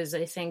 because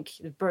I think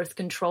birth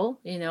control,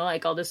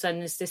 like all of a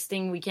sudden it's this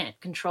thing we can't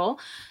control.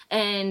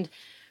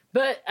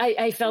 But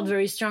I felt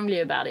very strongly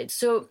about it.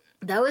 So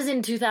that was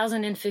in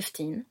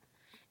 2015.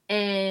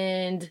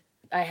 And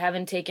I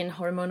haven't taken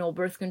hormonal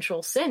birth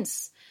control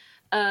since.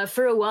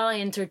 For a while, I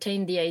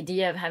entertained the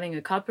idea of having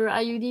a copper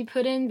IUD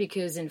put in,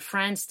 because in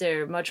France,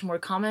 they're much more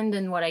common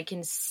than what I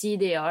can see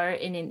they are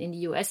in the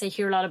US. I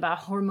hear a lot about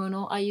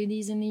hormonal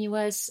IUDs in the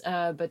US,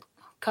 but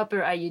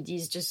copper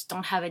IUDs just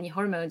don't have any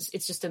hormones.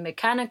 It's just a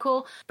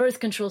mechanical birth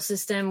control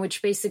system,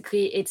 which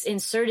basically it's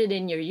inserted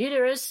in your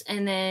uterus.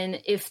 And then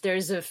if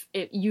there's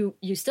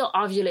you still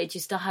ovulate,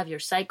 you still have your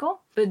cycle.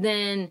 But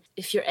then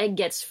if your egg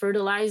gets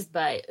fertilized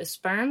by a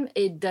sperm,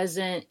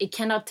 it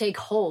cannot take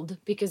hold,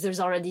 because there's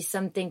already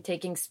something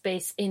taking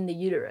space in the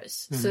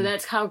uterus. Mm-hmm. So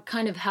that's how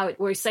it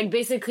works. Like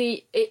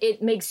basically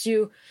it makes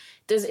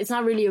it's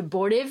not really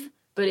abortive,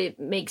 but it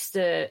makes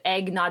the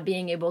egg not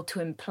being able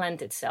to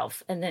implant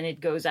itself, and then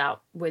it goes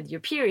out with your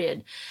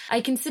period.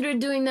 I considered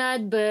doing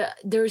that, but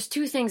there's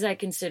two things I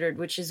considered,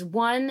 which is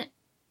one,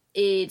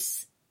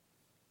 it's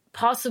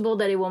possible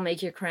that it will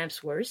make your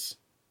cramps worse.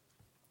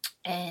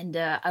 And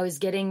I was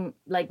getting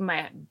like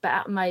my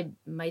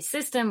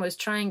system was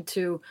trying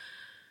to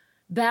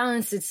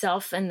balance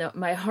itself, and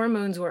my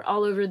hormones were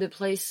all over the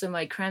place, so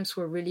my cramps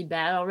were really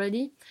bad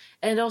already.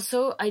 And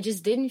also I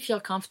just didn't feel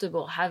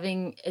comfortable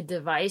having a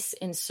device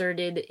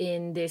inserted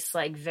in this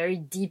like very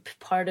deep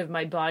part of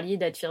my body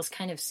that feels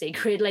kind of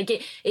sacred.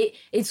 Like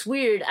it's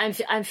weird.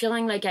 I'm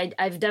feeling like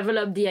I've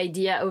developed the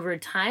idea over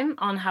time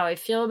on how I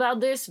feel about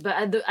this,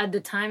 but at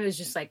the time it was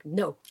just like,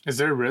 no. Is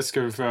there a risk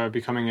of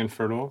becoming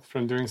infertile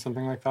from doing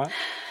something like that?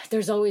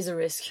 There's always a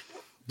risk.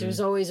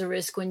 There's always a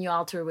risk when you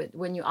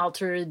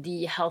alter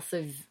the health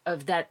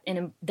of that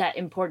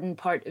important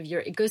part of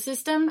your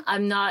ecosystem.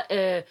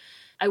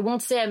 I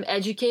won't say I'm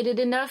educated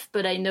enough,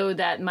 but I know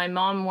that my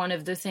mom, one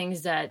of the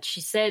things that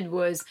she said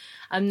was,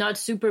 I'm not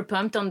super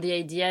pumped on the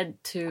idea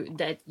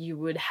that you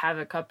would have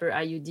a copper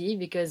IUD,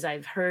 because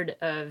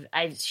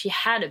she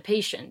had a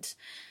patient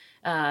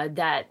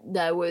that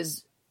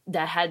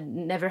had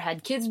never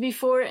had kids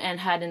before and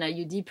had an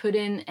IUD put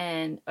in,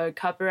 and a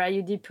copper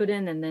IUD put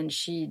in, and then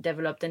she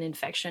developed an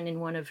infection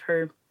in one of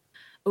her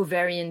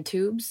ovarian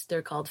tubes.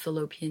 They're called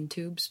fallopian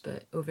tubes,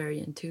 but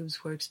ovarian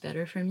tubes works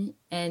better for me.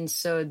 And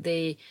so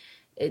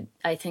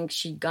I think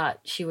she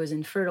was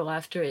infertile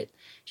after it.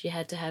 She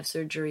had to have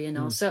surgery and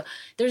all. So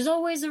there's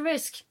always a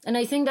risk. And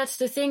I think that's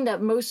the thing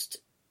that most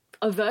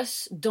of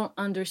us don't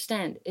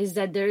understand, is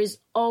that there is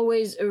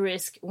always a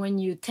risk when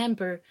you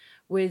tamper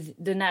with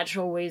the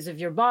natural ways of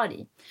your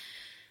body.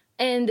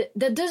 And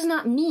that does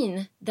not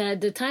mean that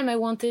at the time I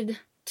wanted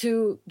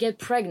to get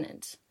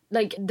pregnant,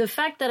 like the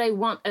fact that I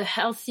want a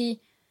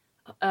healthy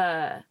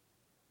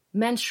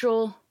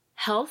menstrual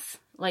health,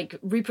 like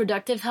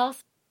reproductive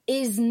health,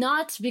 is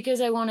not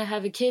because I want to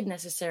have a kid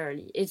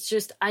necessarily. It's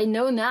just, I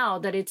know now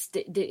that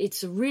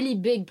it's a really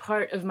big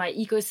part of my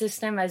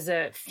ecosystem as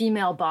a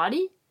female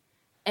body,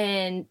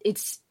 and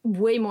it's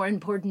way more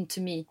important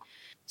to me.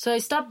 So I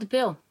stopped the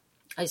pill.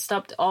 I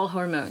stopped all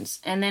hormones.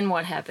 And then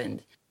what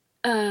happened?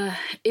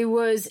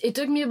 It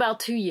took me about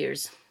 2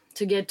 years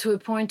to get to a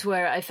point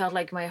where I felt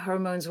like my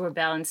hormones were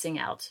balancing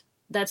out.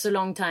 That's a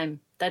long time.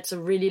 That's a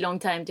really long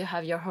time to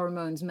have your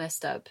hormones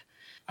messed up.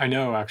 I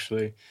know,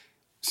 actually.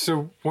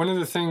 So one of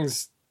the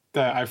things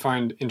that I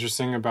find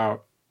interesting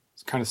about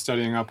kind of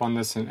studying up on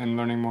this and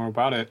learning more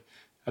about it,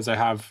 as I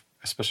have,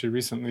 especially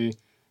recently,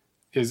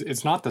 is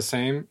it's not the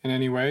same in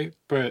any way,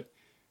 but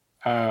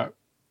I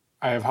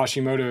have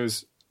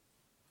Hashimoto's,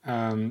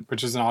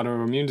 which is an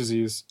autoimmune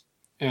disease.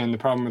 And the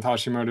problem with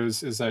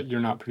Hashimoto's is that you're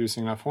not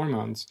producing enough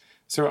hormones.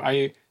 So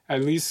I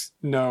at least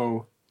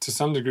know to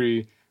some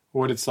degree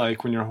what it's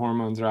like when your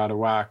hormones are out of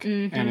whack.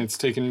 Mm-hmm. And it's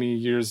taken me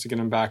years to get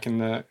them back in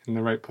the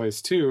right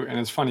place too. And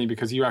it's funny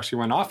because you actually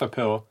went off a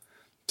pill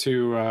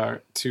to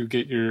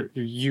get your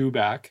you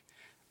back.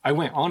 I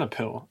went on a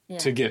pill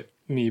to get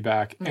me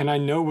back. Mm-hmm. And I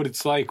know what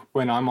it's like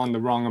when I'm on the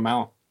wrong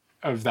amount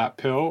of that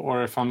pill,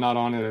 or if I'm not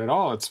on it at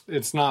all.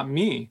 It's not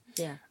me.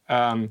 Yeah.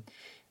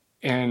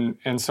 And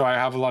so I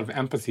have a lot of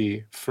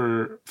empathy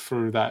for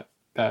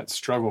that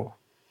struggle.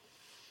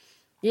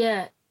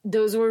 Yeah,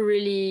 those were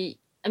really,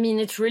 I mean,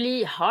 it's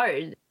really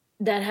hard.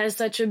 That has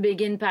such a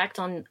big impact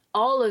on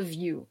all of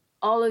you,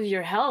 all of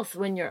your health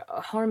when your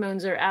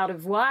hormones are out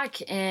of whack.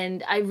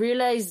 And I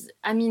realized,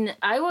 I mean,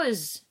 I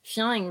was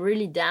feeling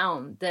really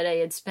down that I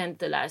had spent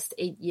the last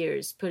 8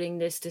 years putting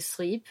this to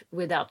sleep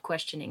without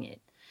questioning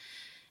it.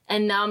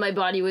 And now my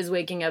body was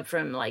waking up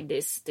from like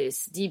this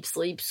deep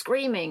sleep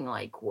screaming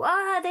like,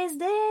 what is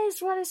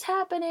this? What is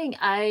happening?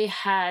 I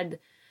had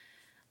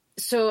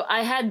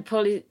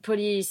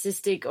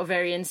polycystic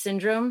ovarian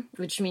syndrome,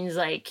 which means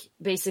like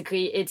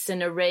basically it's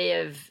an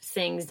array of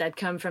things that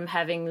come from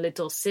having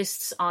little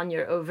cysts on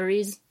your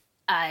ovaries.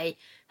 I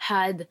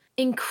had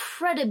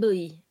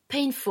incredibly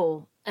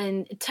painful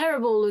and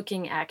terrible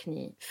looking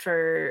acne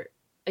for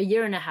a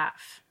year and a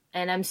half.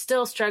 and I'm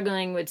still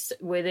struggling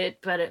with it,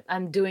 but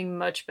I'm doing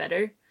much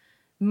better.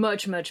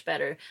 Much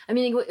better. I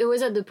mean, it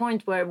was at the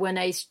point where when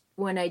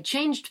I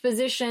changed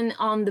position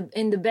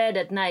in the bed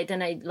at night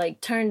and I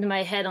like turned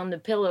my head on the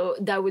pillow,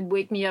 that would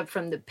wake me up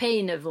from the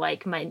pain of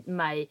like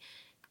my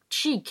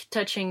cheek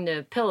touching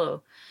the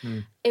pillow.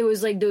 It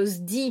was like those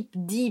deep,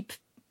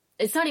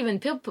 it's not even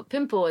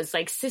pimple, it's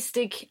like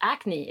cystic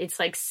acne. It's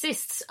like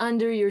cysts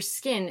under your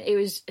skin. It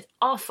was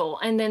awful.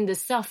 And then the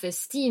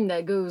self-esteem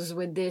that goes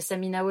with this. I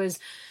mean,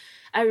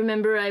 I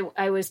remember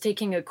I was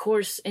taking a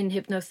course in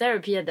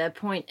hypnotherapy at that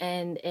point,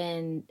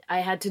 and I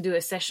had to do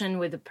a session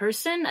with a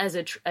person as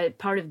a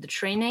part of the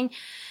training,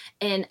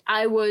 and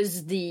I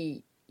was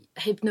the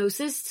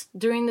hypnosist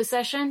during the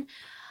session.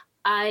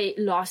 I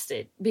lost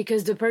it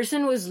because the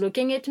person was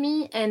looking at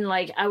me and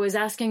like I was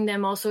asking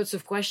them all sorts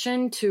of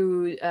questions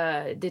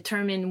to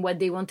determine what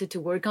they wanted to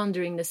work on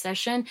during the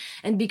session.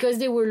 And because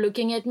they were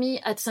looking at me,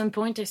 at some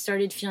point I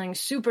started feeling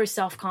super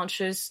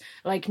self-conscious,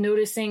 like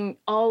noticing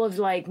all of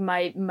like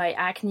my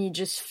acne,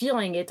 just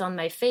feeling it on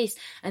my face.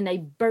 And I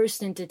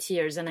burst into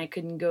tears and I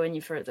couldn't go any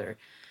further.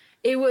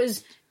 It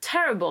was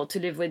terrible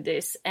to live with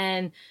this.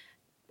 And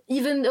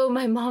even though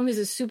my mom is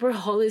a super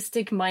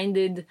holistic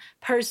minded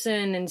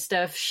person and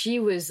stuff, she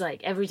was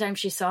like, every time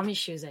she saw me,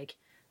 she was like,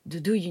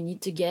 Dudu, you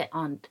need to get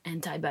on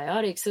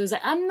antibiotics. So I was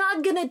like, I'm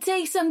not going to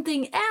take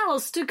something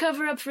else to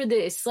cover up for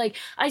this. Like,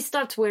 I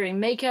stopped wearing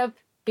makeup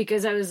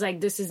because I was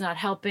like, this is not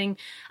helping.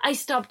 I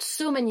stopped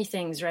so many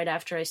things right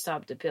after I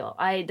stopped the pill.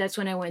 That's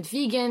when I went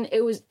vegan.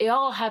 It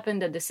all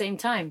happened at the same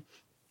time.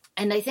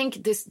 And I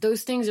think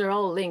those things are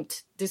all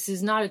linked. This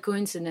is not a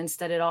coincidence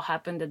that it all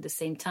happened at the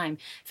same time.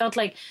 Felt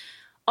like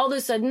all of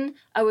a sudden,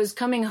 I was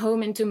coming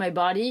home into my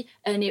body,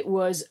 and it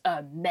was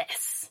a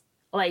mess,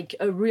 like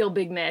a real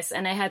big mess,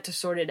 and I had to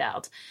sort it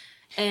out.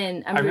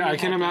 And I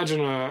can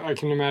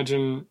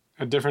imagine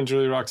a different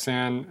Julie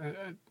Roxanne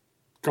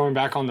going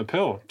back on the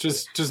pill,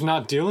 just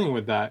not dealing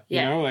with that.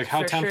 You know, like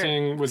how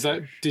tempting was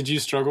that? Did you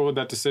struggle with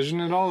that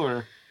decision at all,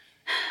 or?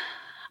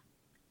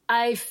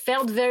 I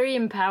felt very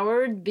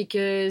empowered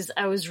because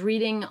I was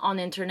reading on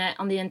the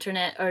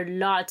internet a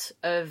lot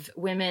of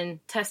women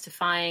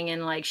testifying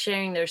and like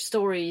sharing their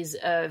stories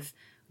of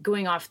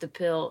going off the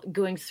pill,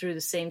 going through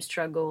the same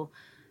struggle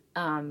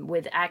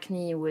with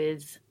acne,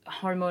 with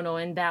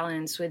hormonal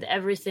imbalance, with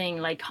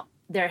everything, like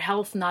their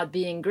health not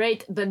being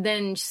great, but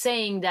then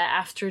saying that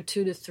after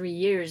 2 to 3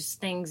 years,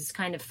 things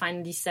kind of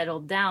finally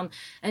settled down.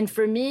 And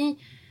for me,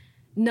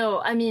 no,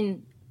 I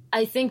mean,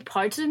 I think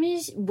parts of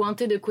me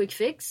wanted a quick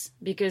fix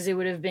because it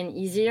would have been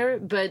easier,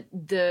 but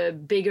the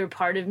bigger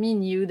part of me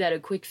knew that a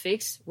quick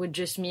fix would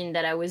just mean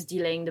that I was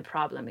delaying the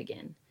problem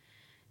again.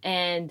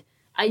 And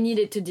I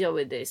needed to deal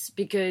with this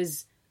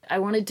because I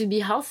wanted to be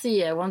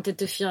healthy. I wanted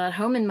to feel at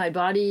home in my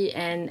body,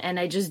 and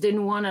I just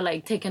didn't want to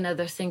like take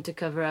another thing to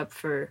cover up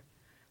for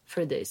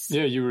this.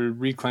 Yeah, you were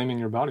reclaiming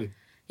your body.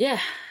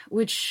 Yeah,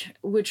 which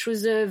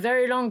was a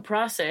very long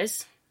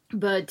process.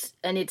 But,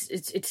 and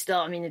it's still,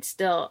 I mean, it's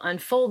still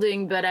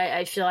unfolding, but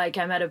I feel like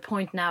I'm at a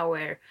point now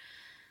where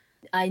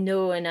I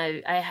know and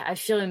I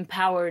feel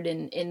empowered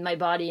in my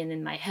body and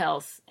in my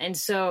health. And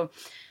so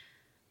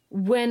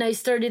when I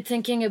started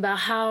thinking about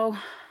how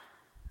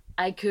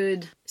I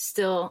could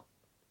still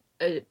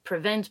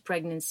prevent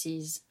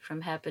pregnancies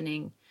from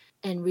happening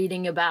and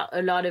reading about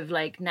a lot of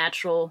like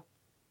natural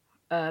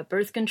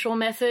birth control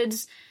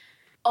methods,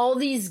 all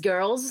these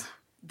girls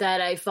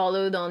that I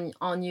followed on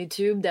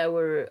YouTube that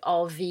were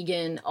all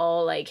vegan,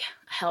 all like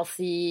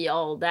healthy,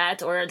 all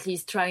that, or at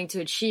least trying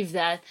to achieve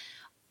that,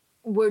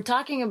 were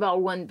talking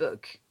about one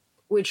book,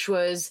 which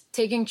was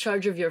Taking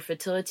Charge of Your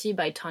Fertility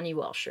by Toni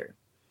Welscher.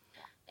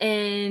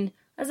 And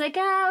I was like,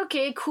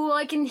 okay, cool.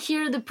 I can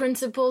hear the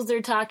principles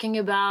they're talking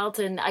about,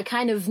 and I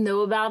kind of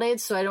know about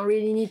it, so I don't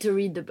really need to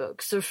read the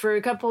book. So for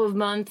a couple of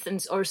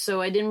months or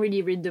so, I didn't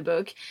really read the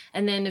book.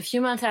 And then a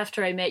few months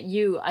after I met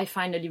you, I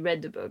finally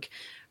read the book.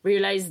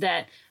 Realized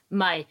that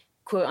my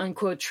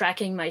quote-unquote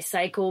tracking my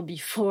cycle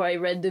before I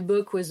read the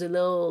book was a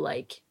little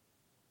like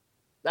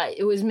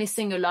it was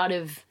missing a lot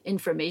of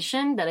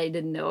information that I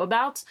didn't know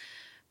about.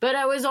 But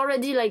I was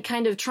already like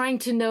kind of trying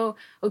to know,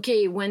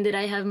 okay, when did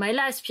I have my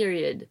last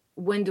period?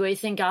 When do I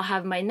think I'll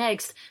have my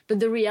next? But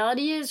the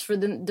reality is for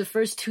the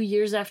first 2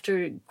 years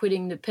after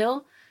quitting the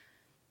pill,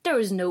 there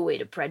was no way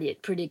to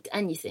predict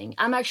anything.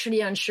 I'm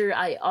actually unsure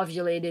I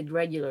ovulated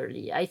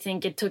regularly. I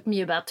think it took me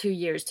about 2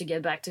 years to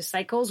get back to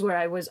cycles where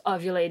I was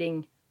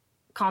ovulating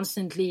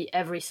constantly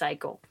every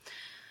cycle.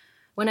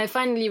 When I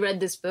finally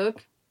read this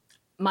book,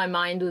 my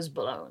mind was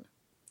blown.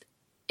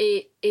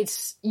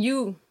 It's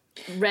you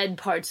read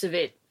parts of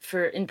it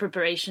in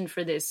preparation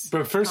for this.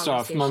 But first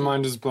off, my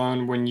mind was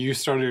blown when you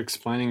started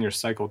explaining your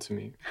cycle to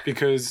me,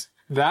 because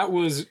that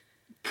was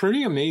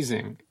pretty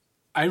amazing.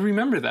 I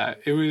remember that.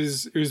 It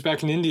was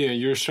back in India.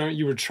 You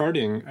were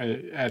charting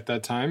at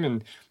that time,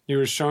 and you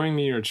were showing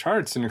me your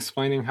charts and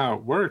explaining how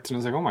it worked. And I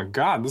was like, oh my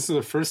God, this is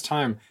the first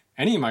time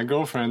any of my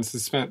girlfriends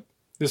has spent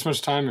this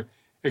much time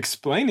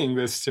explaining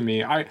this to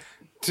me.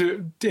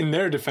 In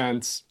their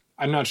defense,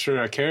 I'm not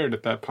sure I cared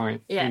at that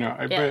point. Yeah, you know,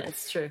 yeah,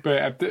 it's true.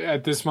 But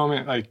at this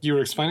moment, like you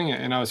were explaining it,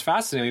 and I was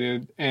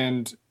fascinated,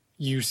 and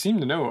you seem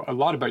to know a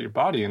lot about your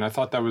body, and I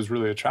thought that was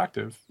really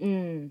attractive.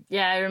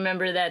 Yeah, I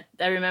remember that.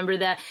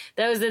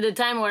 That was at the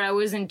time where I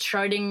wasn't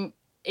charting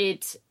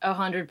it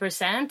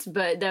 100%,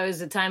 but that was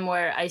the time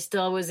where I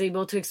still was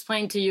able to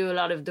explain to you a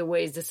lot of the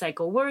ways the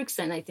cycle works,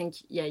 and I think,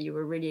 yeah, you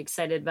were really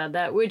excited about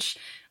that, which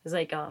was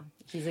like, oh,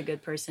 he's a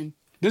good person.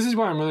 This is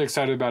why I'm really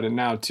excited about it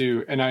now,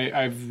 too, and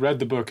I've read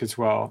the book as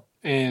well,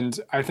 and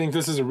I think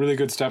this is a really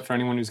good step for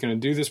anyone who's going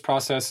to do this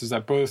process, is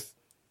that both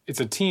it's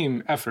a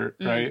team effort,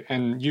 right?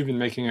 And you've been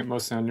making it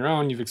mostly on your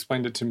own. You've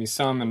explained it to me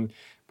some,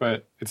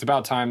 but it's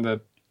about time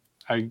that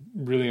I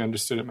really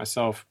understood it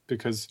myself,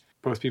 because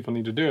both people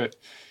need to do it,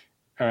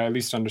 or at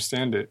least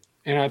understand it.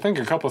 And I think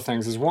a couple of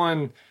things is,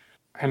 one,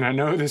 and I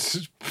know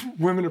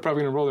women are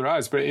probably going to roll their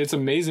eyes, but it's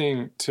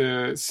amazing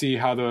to see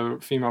how the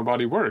female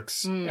body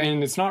works.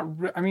 And it's not,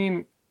 I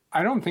mean,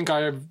 I don't think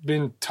I've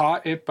been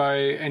taught it by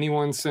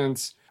anyone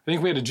since, I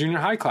think we had a junior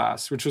high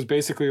class, which was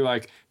basically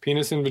like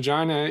penis and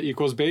vagina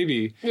equals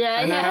baby.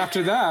 Yeah, and then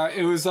after that,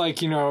 it was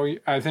like, you know,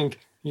 I think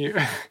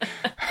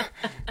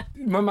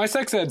my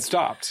sex ed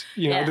stopped.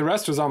 You know, the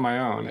rest was on my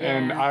own,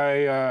 and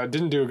I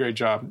didn't do a great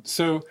job.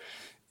 So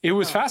it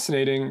was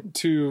fascinating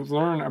to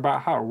learn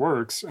about how it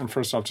works, and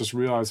first off, just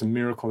realize the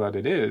miracle that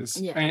it is.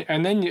 Yeah.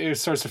 And then it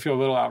starts to feel a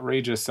little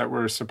outrageous that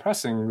we're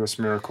suppressing this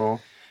miracle.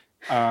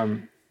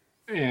 And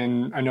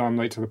I know I'm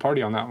late to the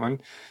party on that one.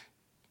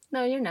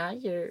 No, you're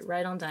not. You're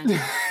right on time.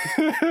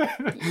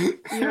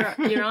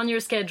 you're on your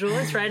schedule.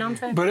 It's right on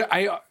time. But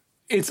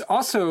it's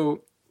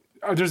also,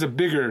 there's a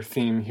bigger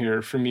theme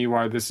here for me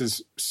why this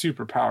is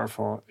super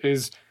powerful,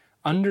 is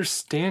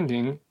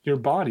understanding your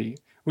body,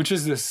 which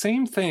is the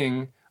same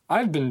thing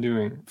I've been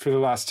doing for the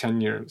last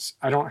 10 years.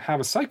 I don't have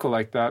a cycle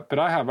like that, but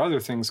I have other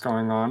things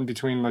going on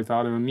between like the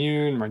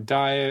autoimmune, my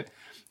diet.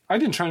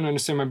 I've been trying to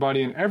understand my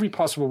body in every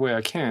possible way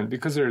I can,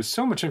 because there is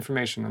so much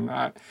information in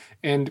that.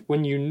 And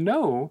when you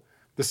know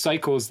the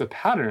cycles, the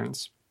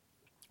patterns,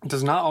 it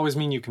does not always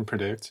mean you can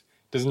predict.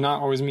 It does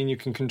not always mean you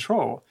can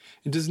control.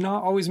 It does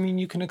not always mean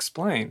you can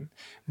explain.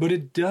 But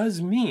it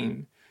does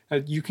mean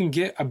that you can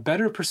get a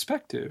better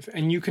perspective,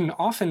 and you can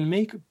often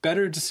make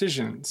better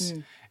decisions.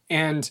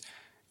 And,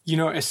 you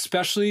know,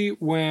 especially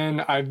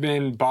when I've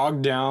been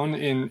bogged down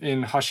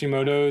in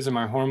Hashimoto's and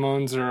my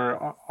hormones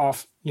are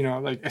off, you know,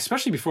 like,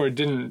 especially before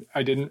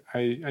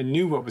I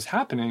knew what was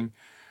happening.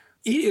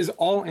 It is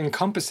all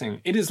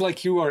encompassing. It is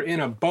like you are in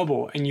a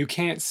bubble and you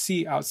can't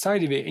see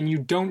outside of it, and you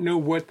don't know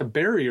what the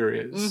barrier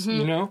is,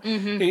 you know?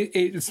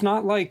 It's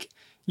not like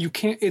you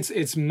can't,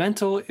 it's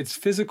mental, it's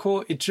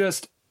physical. It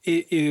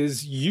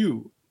is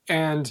you.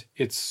 And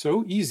it's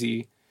so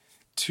easy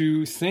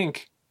to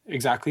think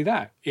exactly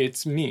that.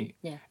 It's me.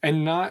 Yeah.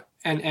 And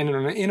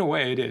in a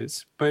way it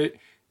is,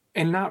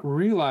 and not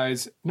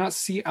realize, not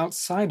see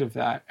outside of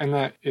that, and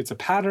that it's a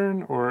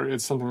pattern, or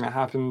it's something that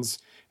happens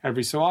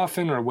every so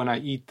often, or when I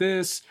eat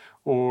this,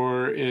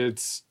 or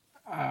it's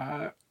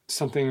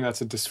something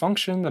that's a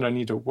dysfunction that I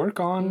need to work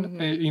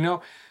on. You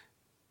know,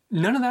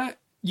 none of that,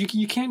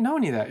 you can't know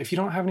any of that if you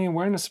don't have any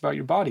awareness about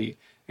your body.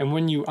 And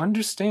when you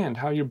understand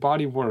how your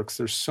body works,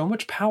 there's so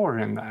much power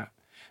in that.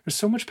 There's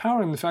so much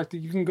power in the fact that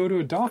you can go to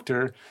a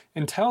doctor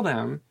and tell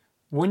them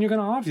when you're going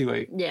to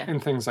ovulate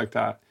and things like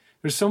that.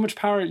 There's so much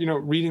power, you know,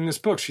 reading this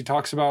book. She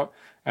talks about,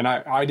 and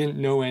I didn't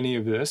know any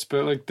of this,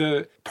 but like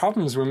the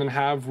problems women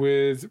have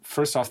with,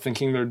 first off,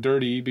 thinking they're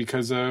dirty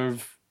because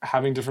of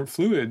having different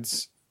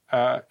fluids,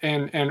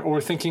 and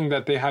or thinking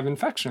that they have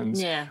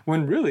infections. Yeah.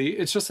 When really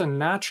it's just a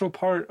natural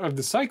part of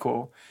the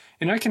cycle.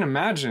 And I can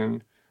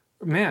imagine,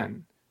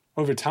 man,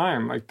 over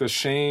time, like the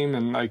shame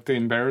and like the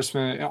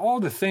embarrassment and all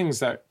the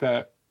things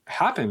that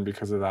happen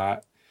because of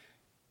that.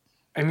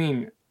 I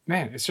mean,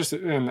 man, it's just,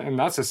 and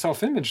that's a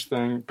self-image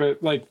thing,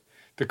 but like,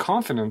 the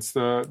confidence,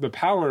 the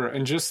power,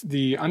 and just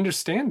the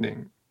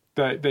understanding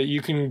that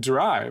you can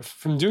derive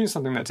from doing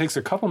something that takes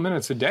a couple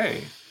minutes a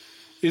day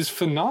is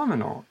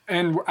phenomenal.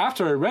 And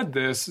after I read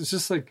this, it's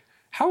just like,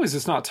 how is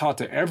this not taught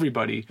to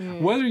everybody?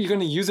 Whether you're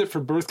going to use it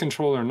for birth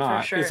control or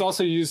not, it's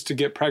also used to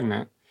get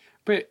pregnant.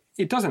 But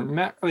it doesn't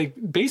matter. Like,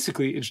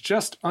 basically, it's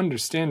just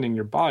understanding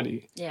your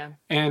body. Yeah.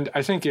 And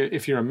I think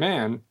if you're a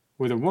man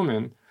with a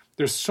woman,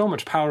 there's so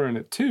much power in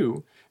it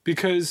too,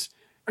 because,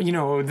 you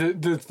know,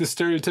 the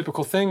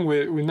stereotypical thing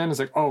with men is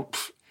like, oh,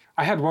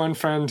 I had one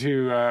friend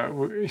who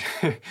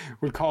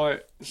would call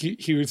it,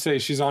 he would say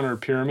she's on her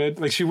pyramid.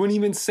 Like, he wouldn't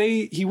even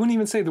say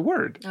the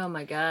word. Oh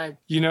my God.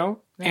 You know?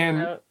 Man,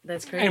 and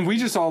that's crazy. And we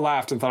just all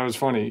laughed and thought it was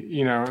funny,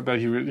 you know, that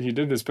he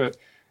did this.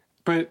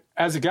 But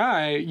as a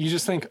guy, you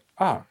just think,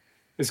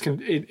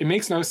 it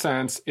makes no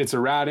sense. It's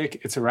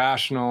erratic. It's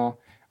irrational.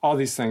 All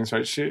these things,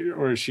 right?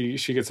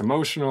 She gets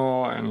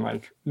emotional and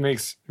like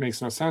makes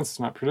no sense. It's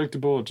not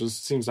predictable. It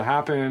just seems to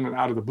happen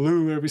out of the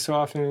blue every so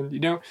often, you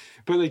know?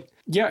 But like,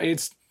 yeah,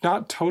 it's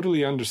not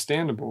totally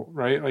understandable,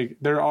 right? Like,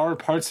 there are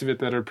parts of it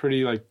that are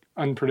pretty like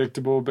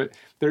unpredictable, but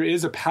there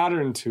is a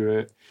pattern to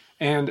it.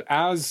 And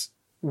as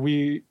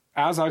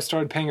I've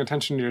started paying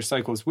attention to your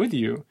cycles with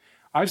you,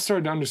 I've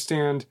started to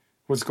understand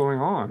what's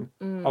going on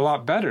a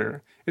lot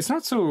better. It's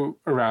not so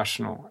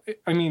irrational.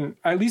 I mean,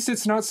 at least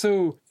it's not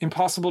so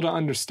impossible to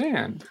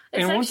understand.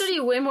 It's And actually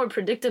way more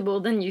predictable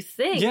than you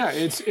think. yeah,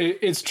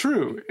 it's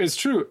true. It's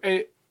true.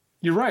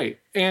 You're right.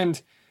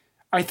 And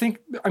I think,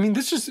 I mean,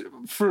 this just,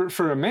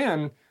 for a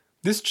man,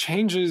 this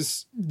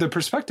changes the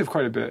perspective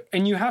quite a bit.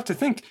 And you have to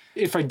think,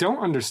 if I don't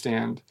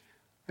understand,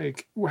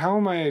 like, how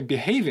am I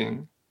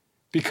behaving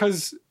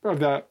because of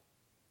that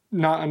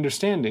not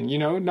understanding,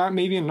 not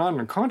maybe not in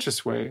a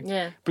conscious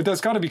way, but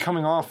that's got to be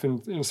coming off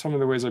in some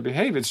of the ways I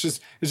behave. It's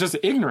just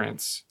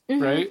ignorance,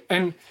 right?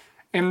 And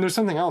there's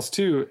something else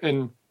too,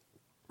 and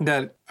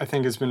that I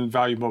think has been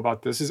valuable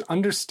about this is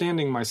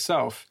understanding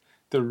myself,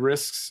 the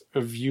risks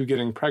of you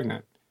getting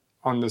pregnant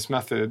on this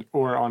method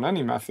or on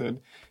any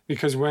method,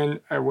 because when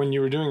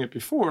you were doing it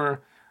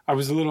before, I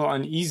was a little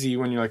uneasy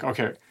when you're like,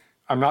 okay,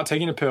 I'm not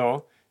taking a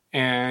pill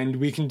and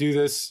we can do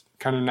this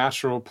kind of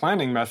natural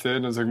planning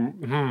method. I was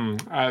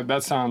like,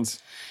 that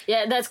sounds...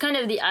 Yeah, that's kind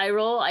of the eye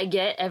roll I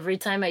get every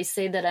time I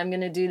say that I'm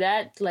going to do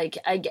that. Like,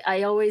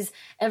 I always,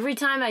 every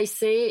time I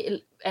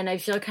say, and I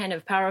feel kind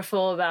of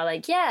powerful about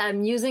like, yeah,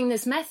 I'm using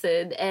this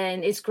method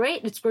and it's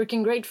great. It's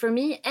working great for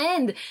me.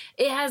 And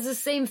it has the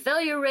same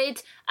failure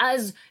rate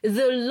as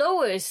the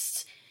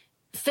lowest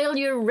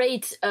failure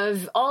rate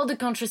of all the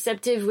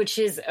contraceptive, which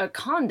is a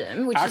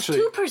condom, which is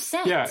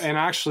 2%. Yeah, and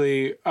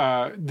actually,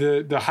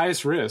 the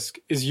highest risk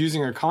is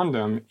using a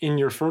condom in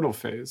your fertile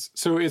phase.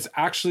 So it's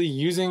actually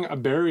using a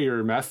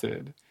barrier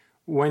method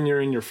when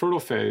you're in your fertile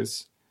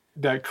phase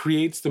that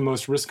creates the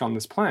most risk on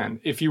this plan.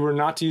 If you were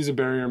not to use a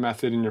barrier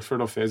method in your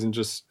fertile phase and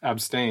just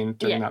abstain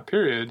during that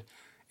period,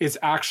 it's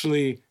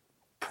actually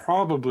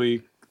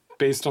probably,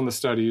 based on the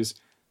studies,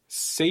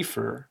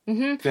 safer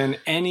than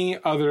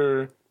any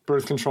other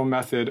birth control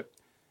method,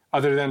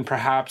 other than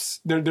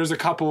perhaps there's a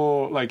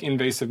couple like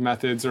invasive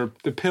methods or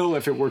the pill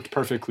if it worked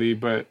perfectly,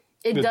 but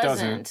it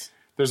doesn't.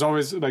 There's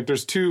always like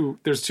there's two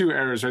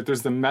errors, right?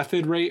 There's the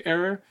method rate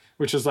error,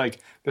 which is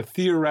like the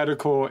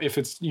theoretical if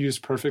it's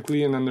used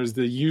perfectly, and then there's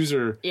the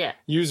user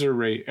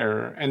rate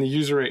error, and the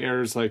user rate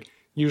error is like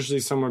usually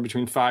somewhere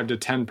between 5 to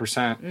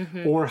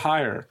 10% or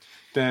higher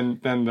than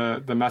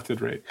the method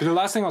rate. But the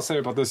last thing I'll say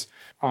about this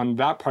on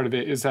that part of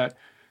it is that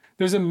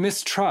there's a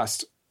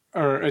mistrust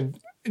or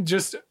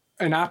just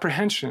an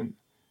apprehension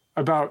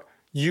about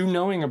you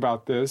knowing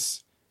about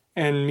this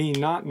and me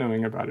not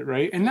knowing about it,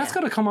 right? And that's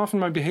got to come off in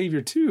my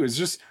behavior too. It's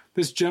just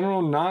this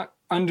general not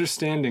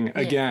understanding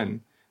again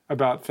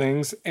about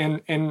things,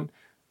 and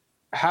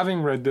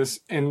having read this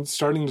and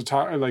starting to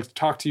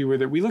talk to you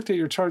with it. We looked at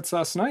your charts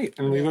last night,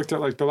 and we looked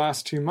at like the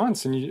last 2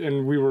 months,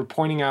 and we were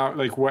pointing out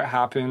like what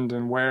happened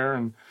and where,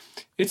 and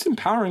it's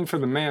empowering for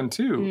the man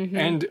too.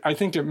 And I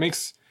think it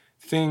makes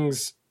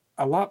things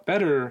a lot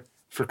better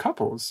for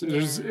couples.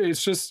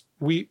 It's just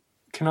we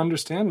can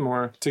understand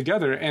more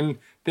together, and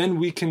then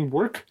we can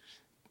work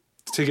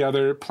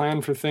together,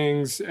 plan for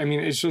things. I mean,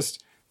 it's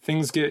just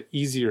things get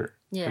easier,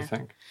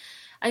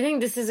 I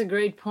think this is a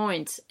great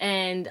point.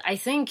 And I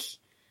think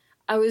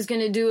I was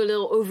going to do a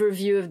little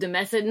overview of the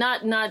method,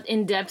 not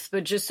in depth,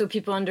 but just so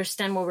people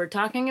understand what we're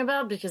talking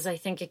about, because I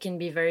think it can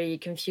be very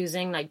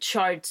confusing, like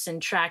charts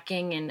and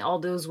tracking and all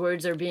those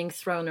words are being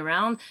thrown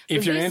around.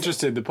 If you're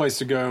interested, the place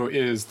to go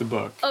is the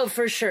book. Oh,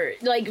 for sure.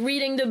 Like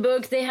reading the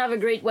book, they have a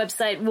great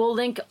website. We'll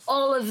link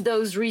all of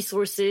those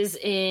resources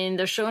in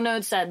the show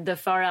notes at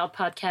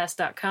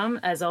thefaroutpodcast.com,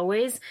 as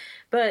always.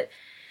 But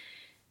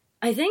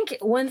I think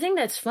one thing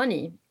that's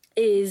funny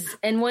is,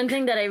 and one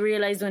thing that I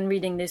realized when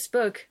reading this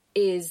book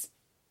is,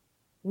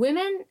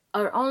 women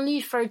are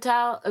only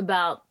fertile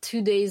about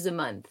 2 days a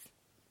month.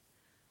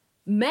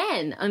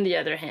 Men, on the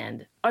other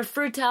hand, are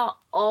fertile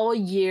all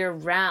year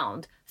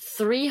round,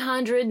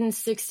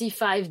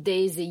 365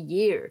 days a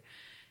year.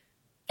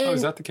 And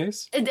is that the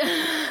case?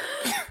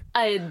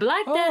 I had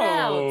blacked that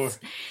out.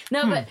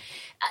 No, but,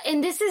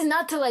 and this is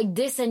not to like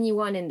diss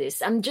anyone in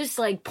this. I'm just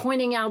like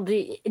pointing out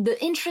the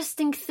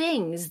interesting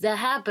things that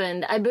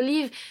happened. I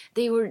believe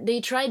they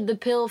tried the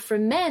pill for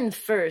men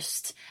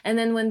first. And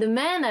then when the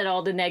men had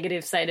all the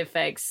negative side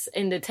effects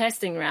in the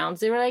testing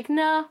rounds, they were like,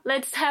 no,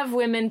 let's have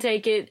women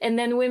take it. And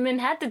then women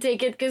had to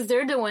take it because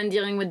they're the one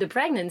dealing with the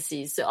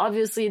pregnancies. So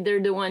obviously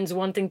they're the ones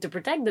wanting to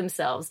protect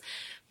themselves.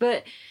 But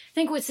I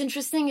think what's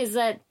interesting is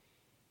that,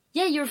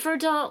 yeah, you're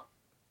fertile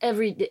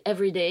every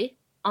day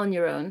on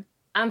your own.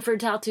 I'm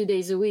fertile 2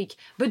 days a week.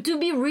 But to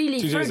be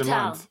really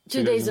fertile,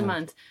 2 days a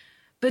month.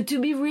 But to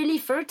be really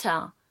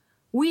fertile,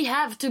 we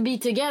have to be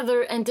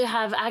together and to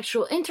have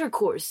actual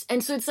intercourse.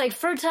 And so it's like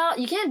fertile,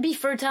 you can't be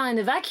fertile in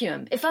a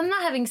vacuum. If I'm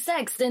not having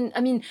sex, then,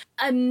 I mean,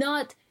 I'm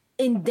not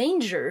in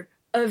danger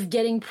of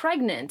getting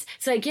pregnant.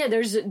 It's like, yeah,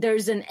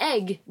 there's an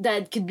egg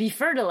that could be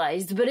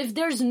fertilized, but if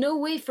there's no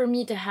way for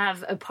me to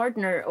have a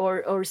partner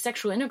or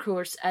sexual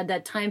intercourse at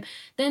that time,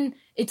 then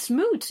it's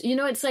moot. You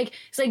know, it's like,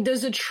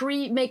 does a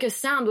tree make a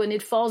sound when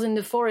it falls in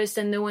the forest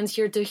and no one's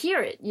here to hear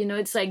it? You know,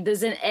 it's like,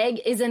 is an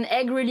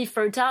egg really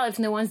fertile if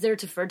no one's there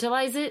to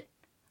fertilize it?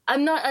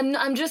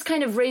 I'm just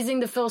kind of raising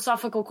the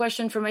philosophical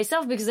question for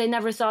myself because I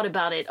never thought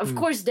about it. Of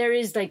course, there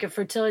is like a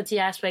fertility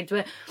aspect,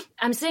 but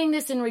I'm saying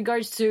this in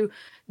regards to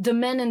the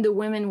men and the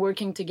women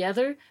working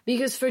together,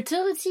 because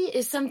fertility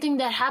is something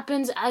that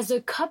happens as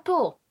a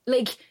couple.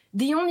 Like,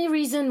 the only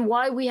reason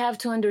why we have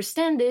to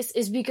understand this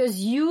is because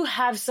you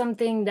have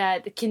something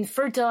that can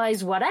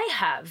fertilize what I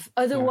have.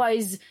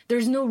 Otherwise,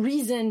 there's no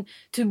reason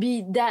to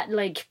be that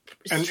like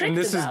strict and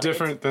this is about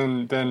different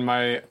it. than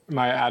my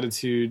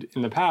attitude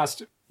in the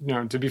past. You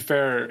know, to be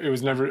fair, I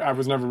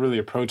was never really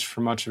approached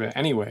for much of it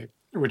anyway,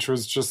 which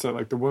was just that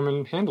like the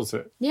woman handles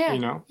it. Yeah. You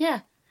know?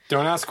 Yeah.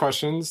 Don't ask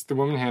questions. The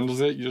woman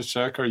handles it. You just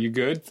check. Are you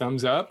good?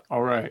 Thumbs up.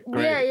 All right.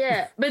 Great.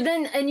 Yeah. But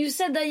then, and you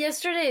said that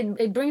yesterday,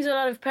 it brings a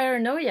lot of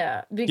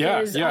paranoia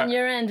because on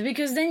your end,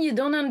 because then you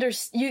don't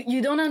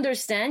you don't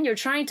understand. You're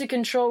trying to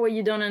control what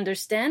you don't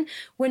understand,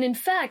 when in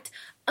fact,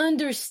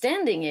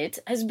 understanding it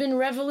has been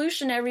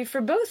revolutionary for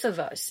both of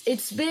us.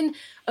 It's been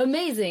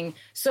amazing.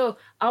 So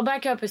I'll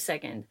back up a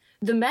second.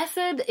 The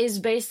method is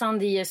based on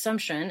the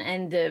assumption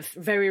and the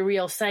very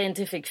real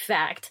scientific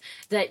fact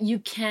that you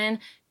can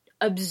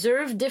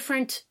observe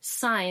different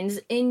signs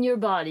in your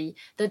body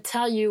that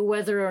tell you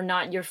whether or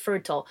not you're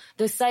fertile.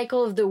 The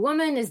cycle of the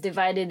woman is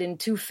divided in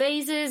 2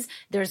 phases.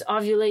 There's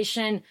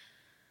ovulation,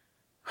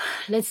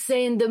 let's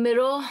say in the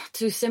middle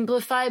to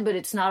simplify, but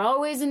it's not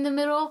always in the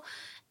middle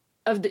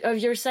of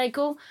your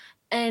cycle.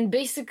 And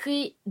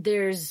basically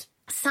there's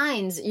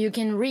signs you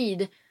can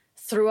read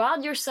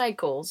throughout your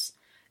cycles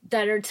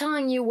that are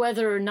telling you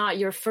whether or not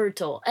you're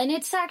fertile. And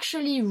it's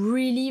actually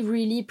really,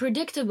 really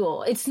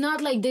predictable. It's not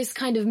like this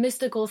kind of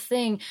mystical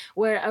thing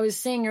where I was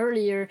saying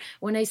earlier,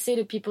 when I say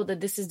to people that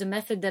this is the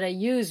method that I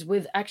use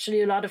with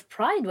actually a lot of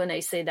pride when I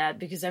say that,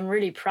 because I'm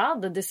really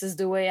proud that this is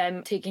the way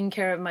I'm taking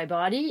care of my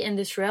body in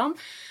this realm.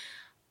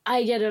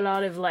 I get a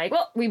lot of like,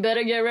 well, we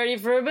better get ready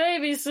for a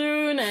baby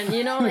soon. And,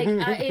 you know, like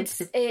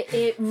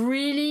it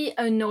really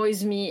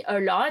annoys me a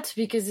lot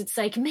because it's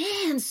like,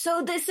 man,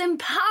 so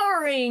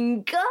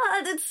disempowering.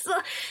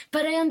 God,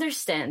 but I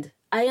understand.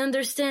 I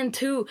understand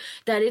too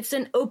that it's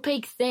an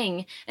opaque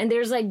thing and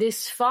there's like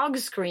this fog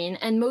screen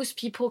and most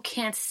people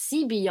can't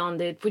see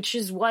beyond it, which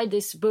is why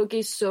this book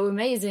is so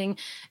amazing.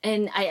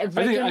 And I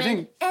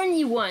recommend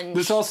anyone.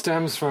 This all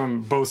stems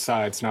from both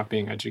sides not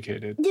being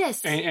educated.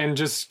 Yes. And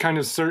just kind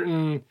of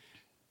certain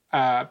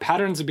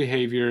patterns of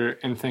behavior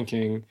and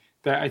thinking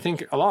that I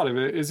think a lot of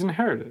it is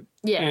inherited.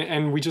 Yeah.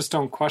 And we just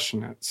don't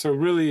question it. So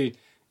really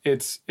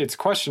it's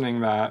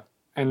questioning that.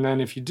 And then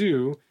if you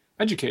do,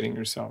 educating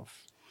yourself.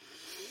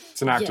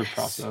 It's an active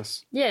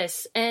process.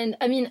 Yes. And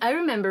I mean, I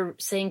remember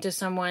saying to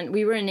someone,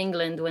 we were in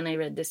England when I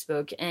read this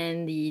book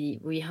and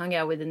we hung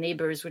out with the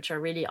neighbors, which are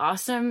really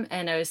awesome.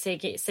 And I was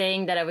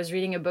saying that I was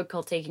reading a book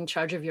called Taking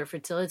Charge of Your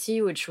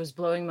Fertility, which was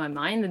blowing my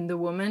mind. And the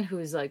woman who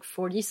is like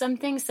 40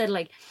 something said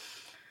like,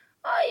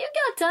 oh, you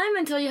got time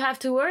until you have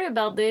to worry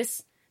about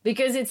this,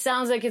 because it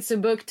sounds like it's a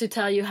book to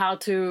tell you how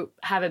to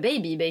have a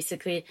baby,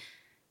 basically.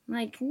 I'm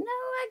like, no,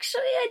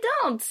 actually, I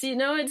don't. You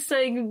know, it's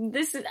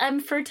like, I'm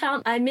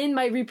fertile. I'm in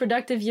my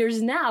reproductive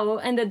years now.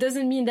 And that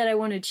doesn't mean that I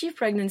want to achieve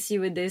pregnancy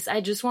with this.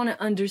 I just want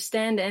to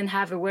understand and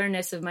have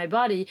awareness of my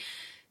body.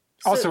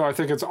 Also, I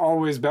think it's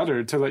always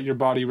better to let your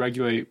body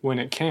regulate when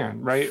it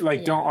can, right?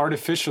 Like, don't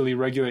artificially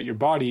regulate your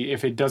body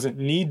if it doesn't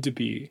need to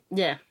be.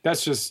 Yeah.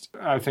 That's just,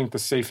 I think, the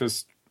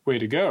safest way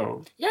to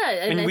go. Yeah.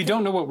 And we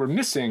don't know what we're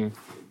missing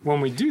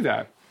when we do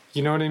that.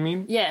 You know what I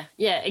mean? Yeah,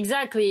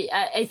 exactly.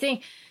 I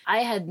think I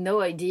had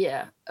no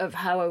idea of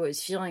how I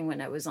was feeling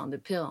when I was on the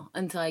pill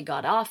until I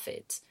got off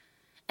it.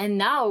 And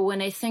now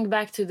when I think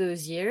back to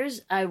those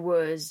years, I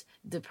was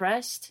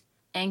depressed,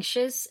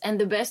 anxious, and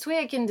the best way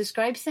I can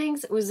describe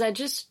things was that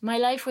just my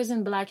life was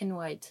in black and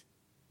white.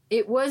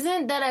 It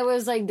wasn't that I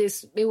was like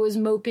this, it was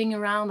moping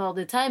around all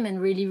the time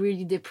and really,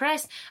 really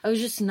depressed. I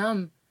was just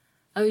numb.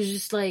 I was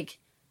just like,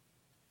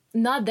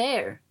 not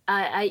there.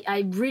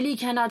 I really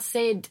cannot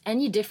say it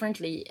any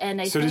differently.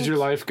 And so did your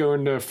life go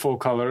into full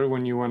color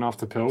when you went off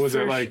the pill? Was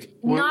it like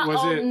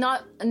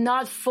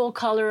not full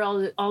color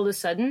all of a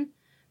sudden,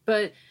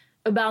 but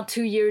about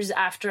 2 years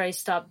after I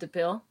stopped the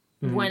pill,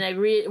 when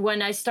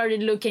I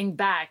started looking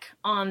back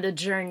on the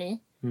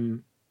journey,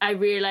 I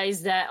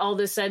realized that all of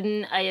a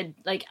sudden I had,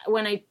 like,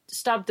 when I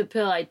stopped the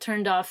pill, I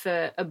turned off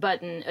a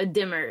button, a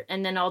dimmer,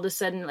 and then all of a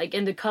sudden, like,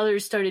 and the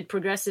colors started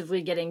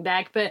progressively getting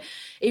back. But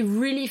it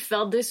really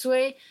felt this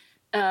way.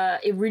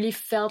 It really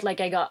felt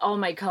like I got all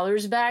my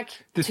colors back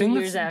 2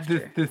 years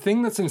after. The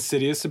thing that's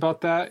insidious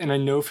about that, and I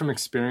know from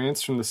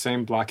experience from the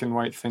same black and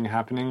white thing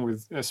happening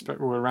with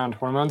around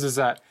hormones, is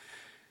that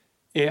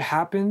it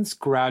happens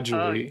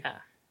gradually. Oh, yeah.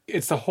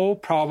 It's the whole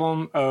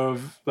problem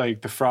of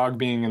like the frog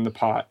being in the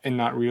pot and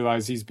not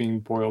realize he's being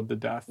boiled to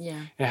death.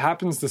 Yeah. It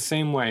happens the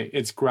same way.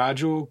 It's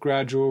gradual.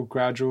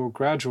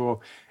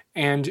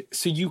 And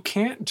so you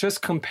can't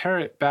just compare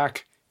it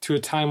back to a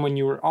time when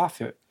you were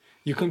off it.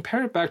 You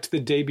compare it back to the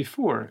day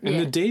before. And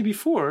the day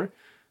before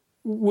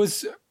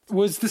was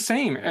the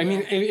same. I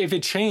mean, if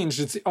it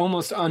changed, it's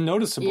almost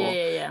unnoticeable.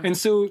 Yeah. And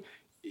so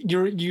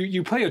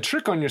you play a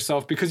trick on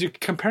yourself because you're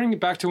comparing it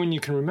back to when you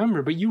can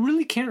remember, but you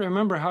really can't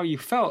remember how you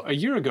felt a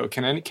year ago.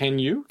 Can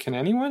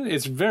anyone?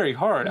 It's very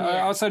hard.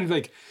 Outside of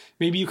like,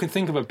 maybe you can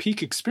think of a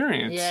peak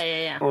experience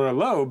or a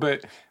low,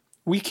 but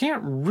we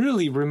can't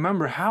really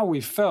remember how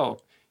we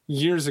felt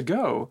years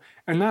ago.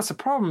 And that's the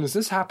problem, is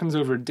this happens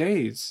over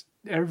days.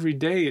 Every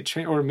day it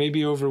changes, or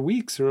maybe over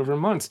weeks or over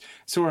months.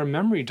 So our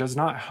memory does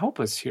not help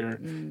us here.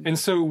 And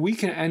so we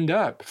can end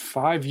up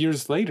 5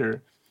 years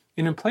later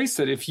in a place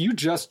that if you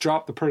just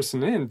drop the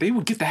person in, they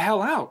would get the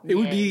hell out. It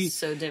would be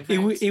so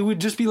different. It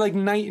would just be like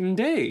night and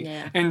day.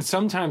 Yeah. And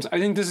sometimes I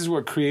think this is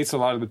what creates a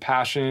lot of the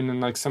passion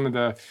and like some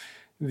of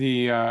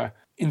the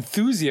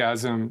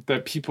enthusiasm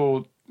that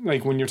people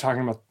like when you're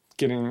talking about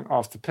getting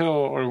off the pill,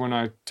 or when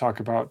I talk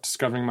about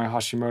discovering my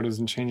Hashimoto's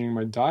and changing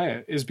my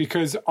diet, is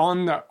because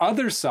on the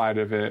other side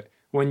of it,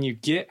 when you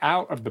get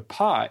out of the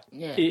pot,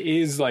 it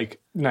is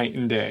like night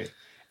and day.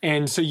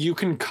 And so you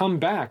can come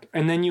back,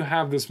 and then you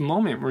have this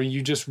moment where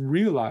you just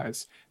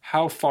realize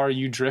how far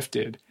you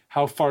drifted,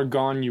 how far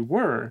gone you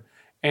were.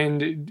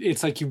 And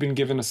it's like you've been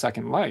given a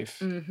second life.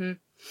 Mm-hmm.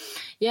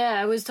 Yeah,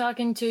 I was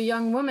talking to a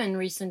young woman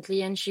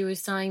recently, and she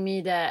was telling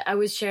me that I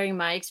was sharing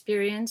my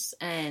experience,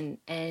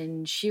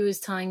 and she was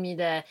telling me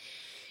that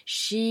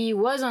she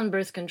was on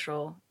birth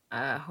control,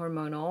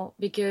 hormonal,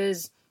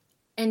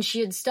 and she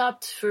had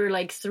stopped for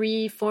like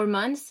 3-4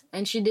 months,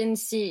 and she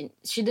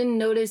didn't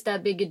notice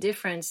that big a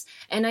difference.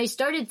 And I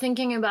started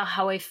thinking about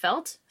how I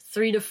felt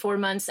 3 to 4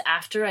 months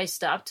after I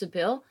stopped the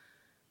pill.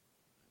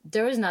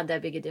 There was not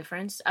that big a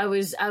difference. I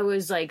was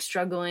like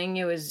struggling.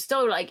 It was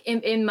still like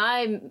in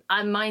my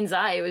mind's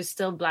eye, it was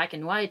still black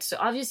and white. So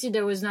obviously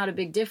there was not a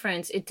big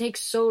difference. It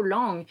takes so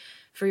long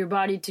for your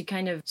body to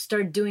kind of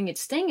start doing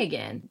its thing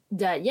again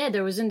that,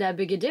 there wasn't that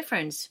big a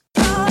difference.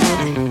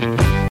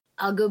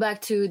 I'll go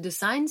back to the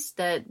signs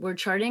that we're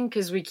charting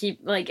because we keep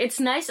like, it's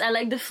nice. I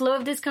like the flow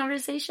of this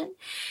conversation.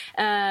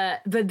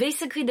 But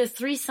basically the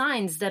 3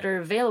 signs that are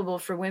available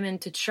for women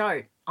to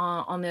chart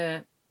on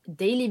a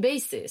daily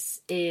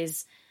basis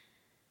is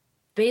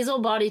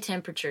basal body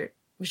temperature,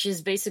 which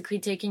is basically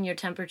taking your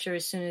temperature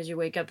as soon as you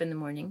wake up in the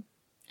morning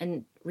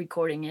and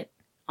recording it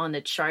on the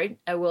chart.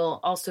 I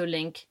will also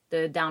link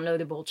the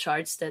downloadable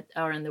charts that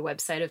are on the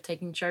website of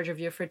Taking Charge of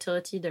Your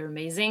Fertility. They're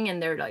amazing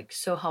and they're like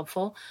so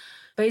helpful.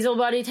 Basal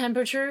body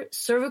temperature,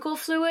 cervical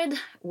fluid,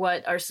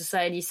 what our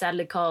society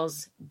sadly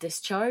calls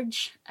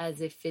discharge, as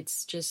if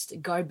it's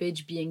just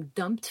garbage being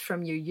dumped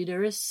from your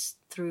uterus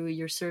through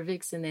your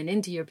cervix and then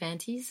into your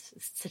panties.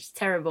 It's just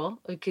terrible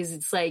because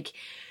it's like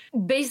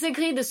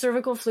basically the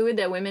cervical fluid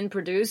that women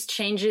produce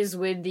changes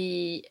with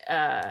the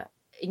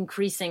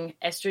increasing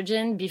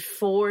estrogen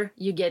before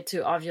you get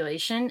to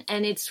ovulation.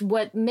 And it's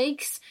what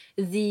makes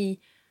the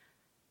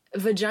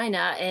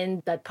vagina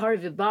and that part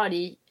of the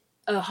body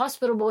a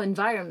hospitable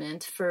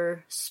environment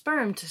for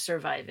sperm to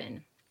survive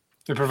in.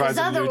 It provides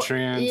them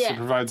nutrients. It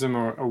provides them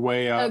a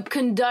way up. A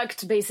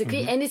conduct,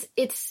 basically. And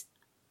it's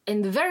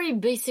and the very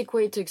basic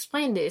way to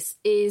explain this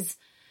is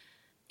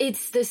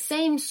it's the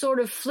same sort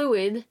of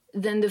fluid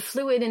than the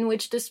fluid in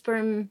which the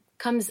sperm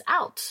comes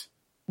out.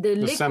 The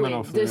liquid,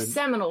 seminal fluid. The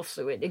seminal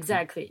fluid,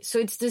 exactly. So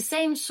it's the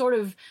same sort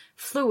of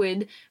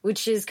fluid,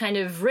 which is kind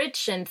of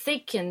rich and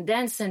thick and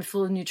dense and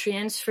full of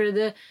nutrients for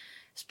the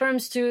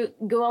sperms to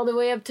go all the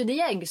way up to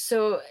the egg.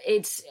 So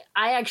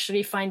I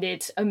actually find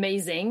it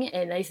amazing.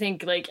 And I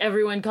think like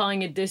everyone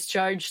calling it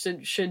discharge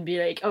should be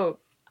like, oh,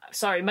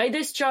 sorry, my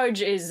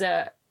discharge is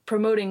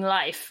promoting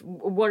life.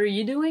 What are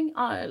you doing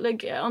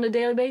like on a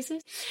daily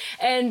basis?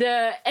 And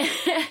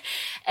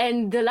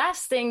and the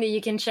last thing that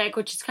you can check,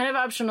 which is kind of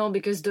optional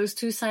because those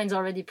 2 signs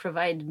already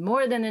provide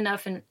more than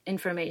enough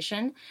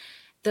information.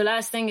 The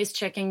last thing is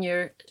checking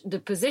the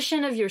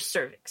position of your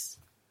cervix.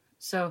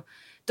 So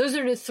those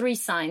are the 3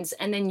 signs,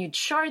 and then you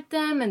chart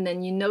them, and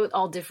then you note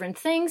all different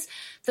things.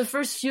 The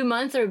first few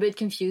months are a bit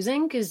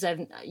confusing because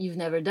you've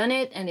never done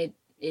it, and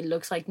it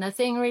looks like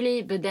nothing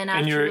really. But then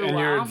after a while,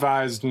 you're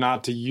advised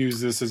not to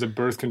use this as a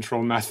birth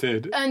control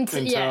method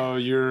until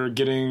you're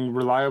getting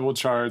reliable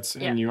charts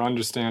and you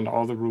understand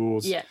all the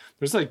rules. Yeah.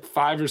 There's like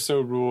 5 or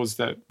so rules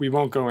that we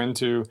won't go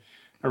into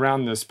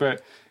around this,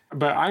 but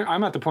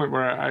I'm at the point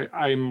where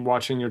I'm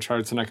watching your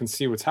charts and I can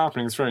see what's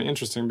happening. It's very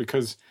interesting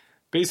because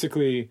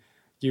basically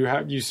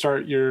you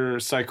start your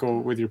cycle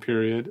with your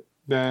period,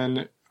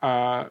 then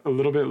a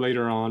little bit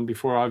later on,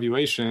 before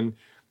ovulation,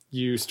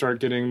 you start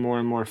getting more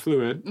and more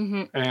fluid,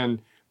 and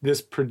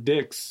this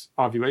predicts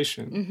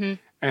ovulation.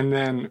 And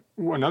then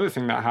another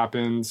thing that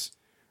happens,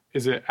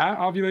 is it at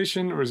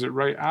ovulation or is it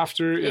right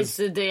after? It's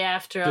the day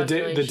after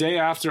ovulation. The day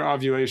after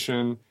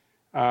ovulation,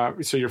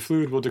 so your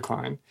fluid will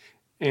decline,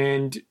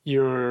 and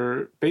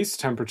your base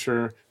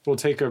temperature will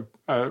take a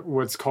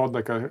what's called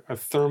like a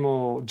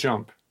thermal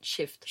jump.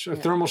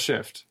 Thermal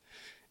shift,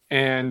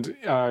 and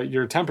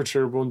your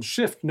temperature will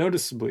shift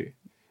noticeably,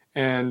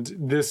 and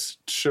this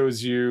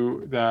shows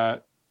you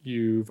that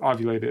you've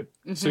ovulated.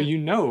 So you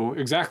know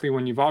exactly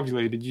when you've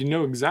ovulated. You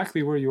know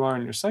exactly where you are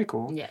in your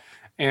cycle,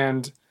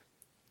 and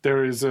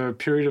there is a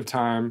period of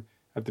time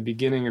at the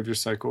beginning of your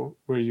cycle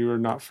where you are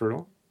not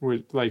fertile,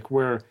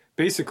 where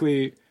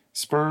basically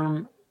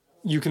sperm,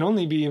 you can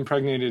only be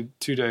impregnated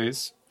 2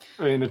 days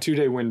in a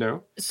 2-day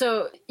window.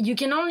 So you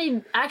can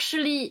only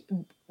actually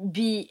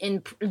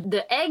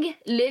the egg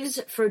lives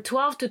for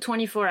 12 to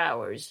 24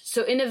 hours.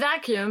 So in a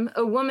vacuum,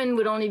 a woman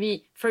would only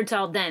be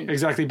fertile then.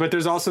 Exactly. But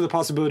there's also the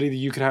possibility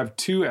that you could have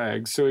 2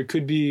 eggs. So it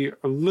could be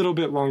a little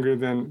bit longer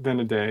than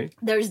a day.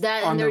 There's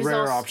that. On and the there's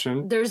rare also,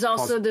 option. There's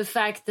also the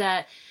fact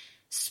that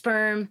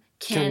sperm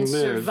can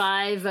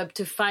survive up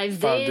to 5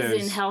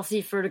 days in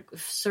healthy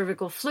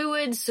cervical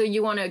fluid. So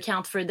you want to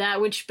account for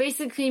that, which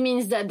basically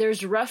means that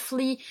there's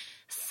roughly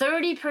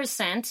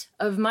 30%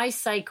 of my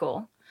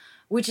cycle,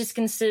 which is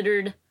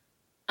considered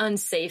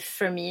unsafe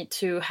for me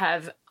to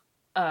have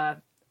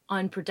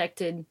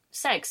unprotected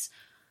sex.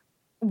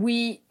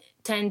 We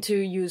tend to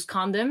use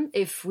condom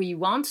if we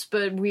want,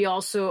 but we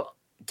also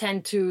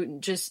tend to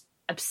just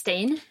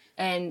abstain,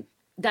 and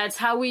that's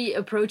how we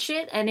approach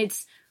it, and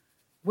it's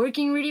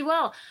working really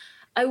well.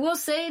 I will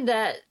say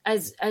that,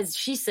 as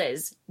she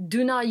says,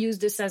 do not use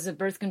this as a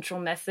birth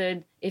control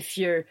method if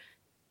you're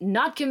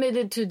not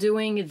committed to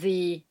doing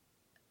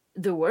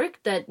the work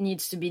that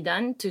needs to be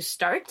done to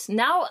start.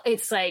 Now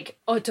it's like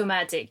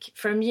automatic.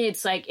 For me,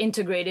 it's like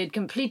integrated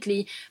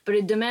completely, but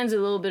it demands a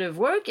little bit of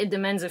work. It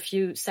demands a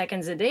few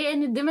seconds a day,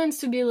 and it demands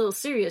to be a little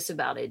serious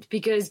about it,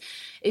 because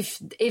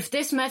if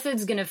this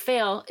method's going to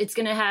fail, it's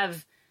going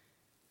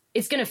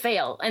to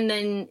fail, and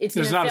then it's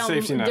going to fail. There's not a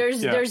safety net.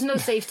 There's no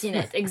safety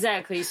net.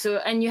 Exactly. So,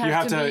 and you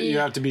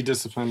have to be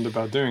disciplined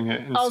about doing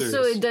it. Also,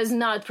 serious. It does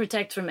not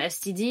protect from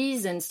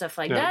STDs and stuff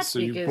like that. So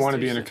you want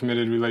to be in a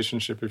committed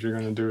relationship if you're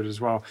going to do it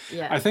as well.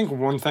 Yeah. I think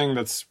one thing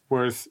that's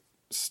worth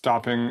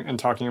stopping and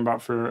talking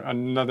about for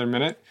another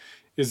minute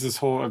is this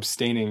whole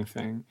abstaining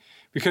thing,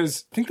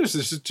 because I think there's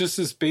just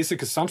this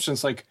basic assumption.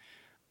 It's like,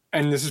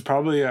 and this is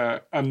probably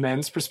a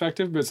men's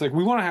perspective, but it's like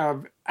we want to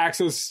have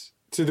access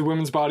to the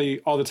women's body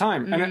all the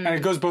time. And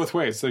it goes both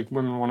ways. Like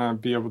women want to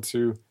be able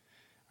to,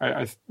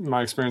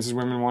 my experience is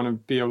women want to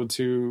be able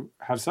to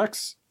have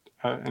sex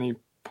at any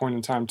point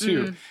in time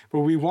too. But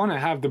we want to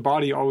have the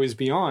body always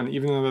be on,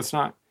 even though that's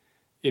not,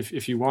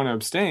 if you want to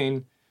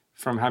abstain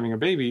from having a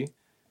baby,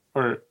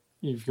 or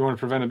if you want to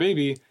prevent a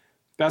baby,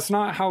 that's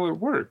not how it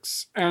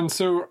works. And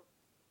so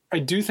I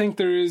do think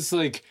there is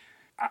like,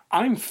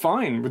 I'm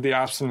fine with the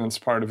abstinence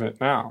part of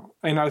it now.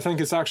 And I think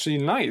it's actually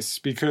nice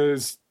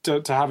because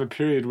to have a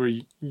period where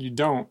you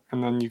don't,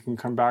 and then you can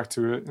come back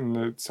to it and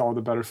it's all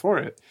the better for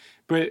it.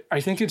 But I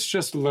think it's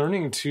just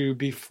learning to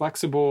be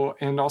flexible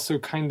and also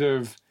kind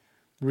of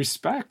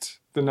respect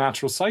the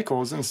natural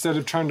cycles instead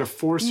of trying to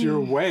force your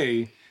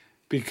way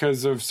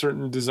because of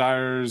certain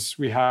desires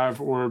we have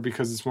or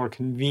because it's more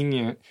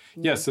convenient.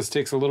 Yes, this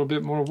takes a little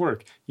bit more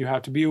work. You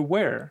have to be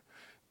aware.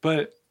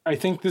 But I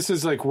think this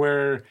is like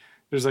where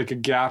there's like a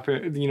gap,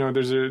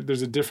 there's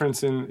a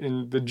difference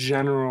in the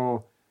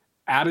general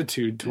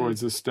attitude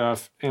towards this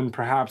stuff and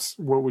perhaps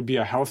what would be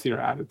a healthier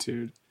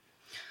attitude.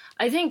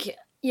 I think,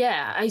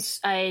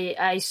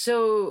 I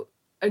so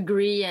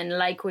agree and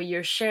like what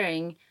you're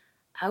sharing.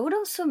 I would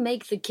also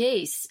make the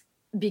case,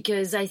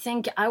 because I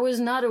think I was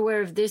not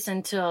aware of this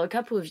until a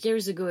couple of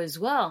years ago as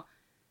well.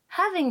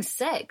 Having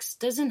sex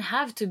doesn't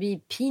have to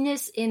be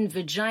penis in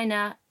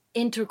vagina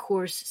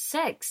intercourse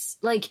sex.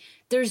 Like,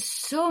 there's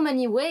so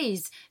many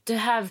ways to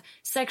have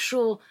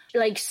sexual,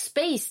 like,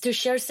 space, to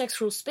share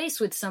sexual space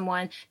with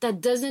someone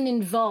that doesn't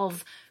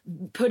involve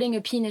putting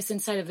a penis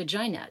inside a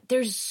vagina.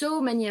 There's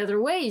so many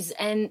other ways.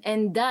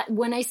 And that,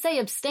 when I say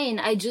abstain,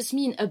 I just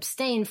mean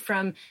abstain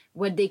from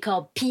what they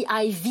call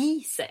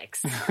PIV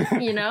sex,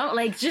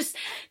 like, just,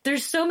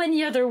 there's so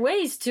many other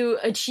ways to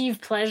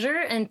achieve pleasure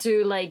and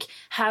to like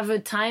have a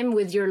time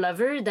with your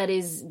lover that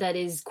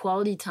is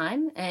quality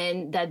time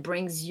and that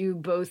brings you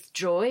both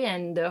joy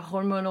and the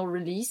hormonal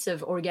release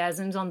of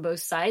orgasms on both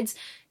sides.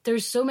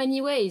 There's so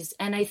many ways.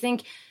 And I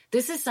think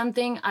this is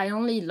something I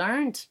only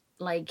learned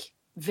like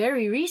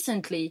very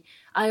recently.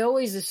 I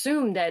always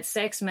assumed that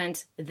sex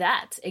meant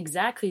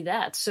exactly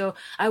that. So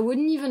I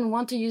wouldn't even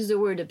want to use the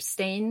word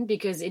abstain,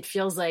 because it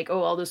feels like,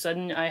 all of a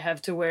sudden I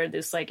have to wear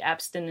this like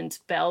abstinence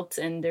belt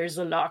and there's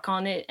a lock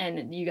on it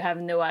and you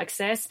have no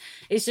access.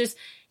 It's just,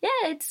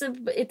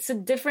 it's a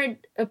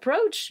different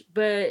approach,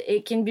 but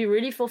it can be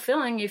really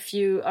fulfilling if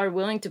you are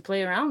willing to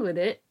play around with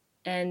it.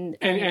 And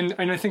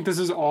I think this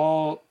is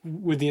all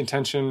with the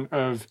intention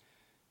of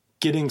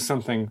getting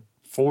something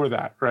for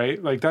that,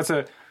 right? Like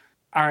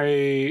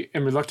I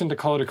am reluctant to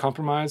call it a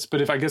compromise,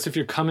 but if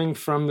you're coming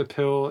from the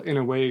pill in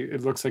a way, it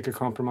looks like a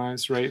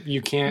compromise, right?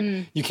 You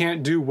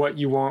can't do what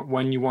you want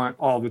when you want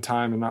all the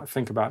time and not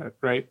think about it,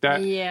 right?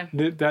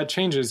 That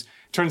changes.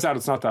 Turns out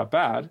it's not that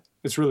bad.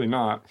 It's really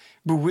not.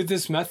 But with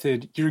this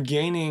method, you're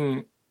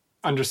gaining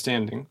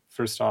understanding,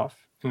 first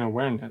off, and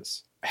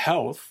awareness,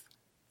 health,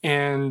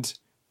 and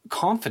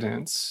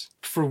confidence.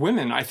 For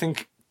women, I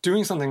think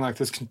doing something like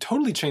this can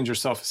totally change your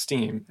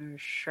self-esteem. For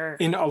sure.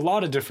 In a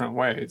lot of different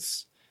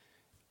ways.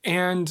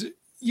 And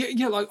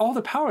like all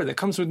the power that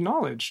comes with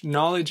knowledge.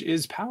 Knowledge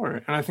is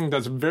power. And I think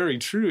that's very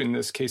true in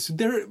this case.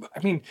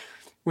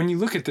 When you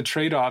look at the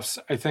trade-offs,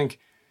 I think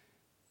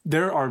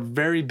there are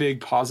very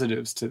big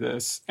positives to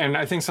this. And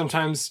I think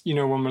sometimes,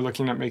 when we're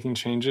looking at making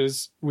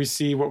changes, we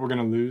see what we're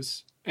going to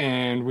lose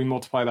and we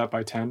multiply that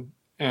by 10,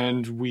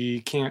 and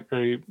we can't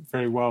very,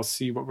 very well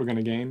see what we're going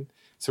to gain.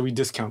 So we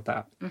discount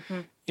that.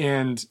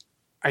 And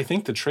I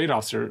think the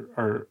trade-offs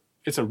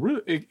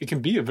it can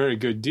be a very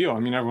good deal. I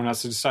mean, everyone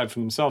has to decide for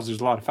themselves.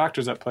 There's a lot of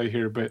factors at play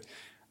here, but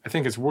I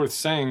think it's worth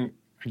saying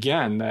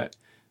again that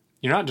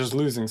you're not just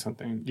losing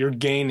something, you're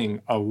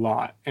gaining a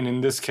lot. And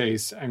in this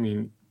case, I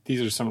mean,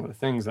 these are some of the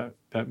things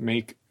that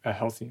make a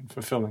healthy and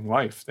fulfilling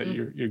life that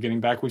you're getting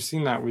back. We've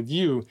seen that with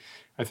you.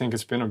 I think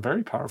it's been a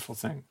very powerful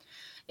thing.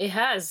 It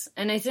has.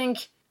 And I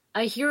think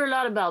I hear a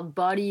lot about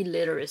body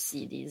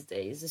literacy these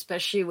days,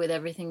 especially with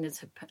everything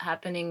that's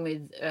happening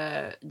with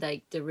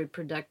like the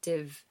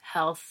reproductive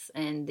health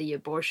and the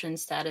abortion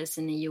status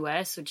in the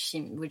US,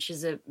 which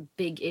is a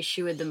big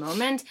issue at the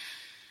moment.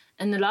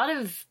 And a lot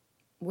of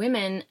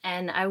women,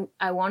 and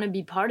I want to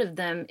be part of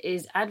them,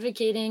 is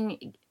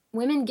advocating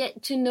women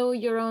get to know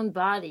your own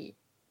body,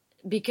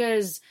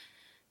 because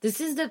this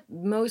is the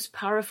most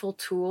powerful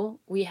tool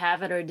we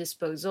have at our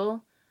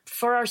disposal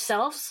for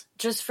ourselves,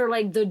 just for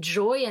like the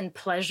joy and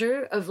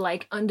pleasure of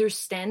like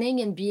understanding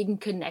and being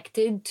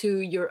connected to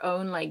your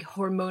own like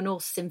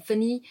hormonal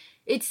symphony.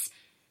 It's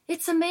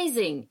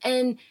amazing.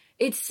 And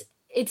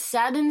it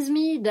saddens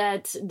me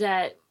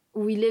that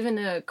we live in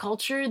a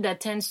culture that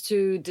tends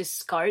to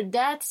discard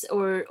that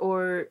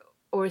or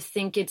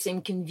think it's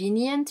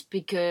inconvenient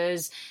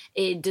because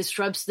it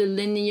disrupts the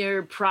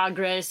linear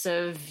progress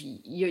of,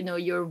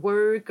 your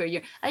work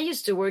I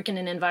used to work in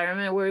an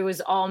environment where it was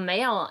all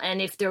male.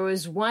 And if there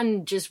was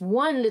just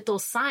one little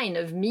sign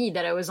of me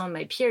that I was on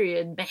my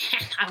period, man,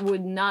 I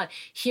would not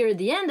hear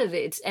the end of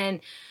it. And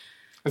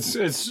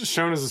it's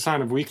shown as a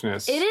sign of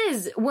weakness. It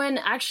is, when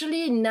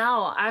actually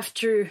now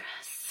after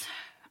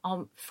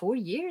 4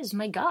 years,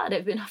 my God,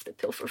 I've been off the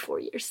pill for 4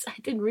 years. I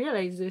didn't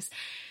realize this.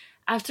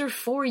 After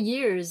 4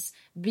 years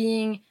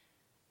being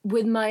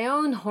with my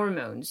own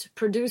hormones,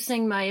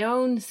 producing my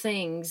own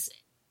things,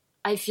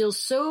 I feel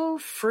so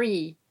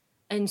free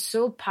and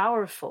so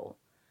powerful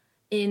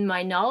in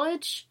my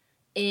knowledge,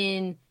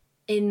 in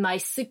my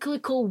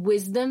cyclical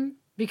wisdom,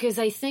 because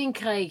I think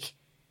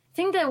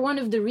that one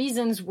of the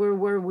reasons we're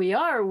where we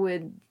are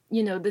with,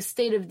 the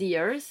state of the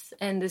earth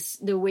and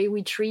the way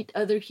we treat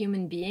other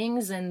human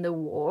beings and the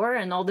war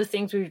and all the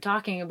things we were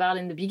talking about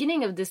in the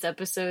beginning of this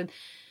episode,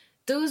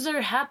 those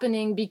are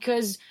happening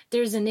because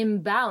there's an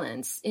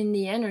imbalance in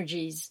the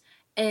energies.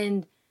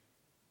 And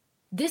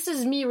this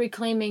is me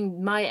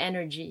reclaiming my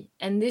energy.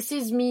 And this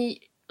is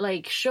me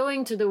like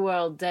showing to the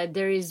world that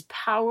there is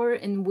power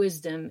and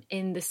wisdom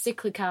in the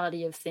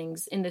cyclicality of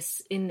things,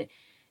 in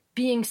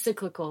being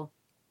cyclical.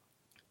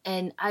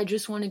 And I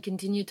just want to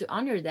continue to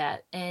honor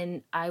that.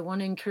 And I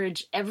want to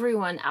encourage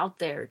everyone out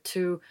there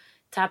to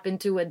tap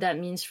into what that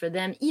means for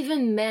them.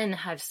 Even men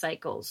have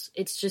cycles.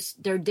 It's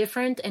just, they're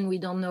different and we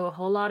don't know a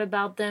whole lot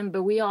about them,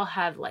 but we all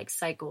have like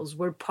cycles.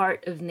 We're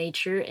part of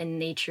nature and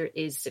nature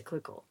is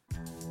cyclical.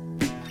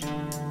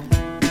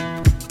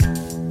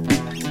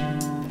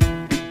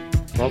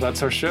 Well,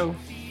 that's our show.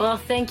 Well,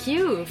 thank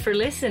you for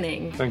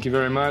listening. Thank you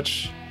very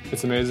much.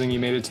 It's amazing you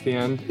made it to the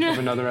end of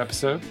another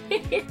episode.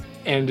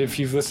 And if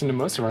you've listened to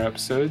most of our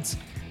episodes,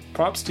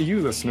 props to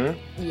you, listener.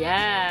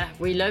 Yeah,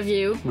 we love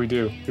you. We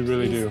do. We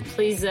really do.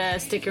 Please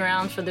stick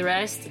around for the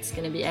rest. It's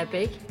going to be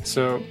epic.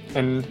 So,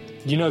 and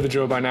you know the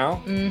drill by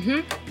now.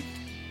 Mm-hmm.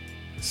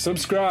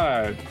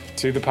 Subscribe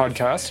to the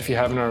podcast if you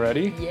haven't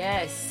already.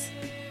 Yes.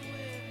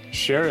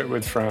 Share it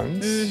with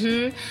friends.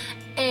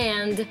 Mm-hmm.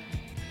 And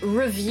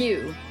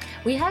review.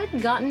 We haven't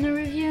gotten a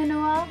review in a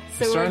while,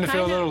 so starting to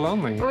feel a little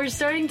lonely. We're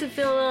starting to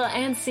feel a little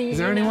antsy. Is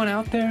there anyone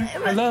out there?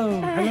 Hello.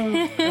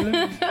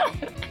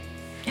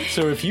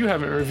 So if you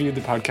haven't reviewed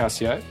the podcast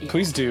yet,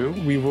 please do.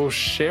 We will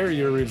share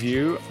your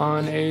review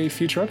on a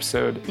future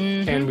episode,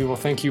 and we will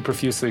thank you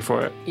profusely for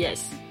it.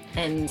 Yes,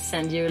 and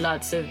send you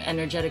lots of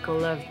energetical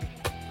love.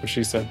 What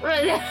she said.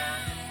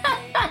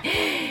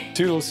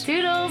 Toodles.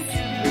 Toodles.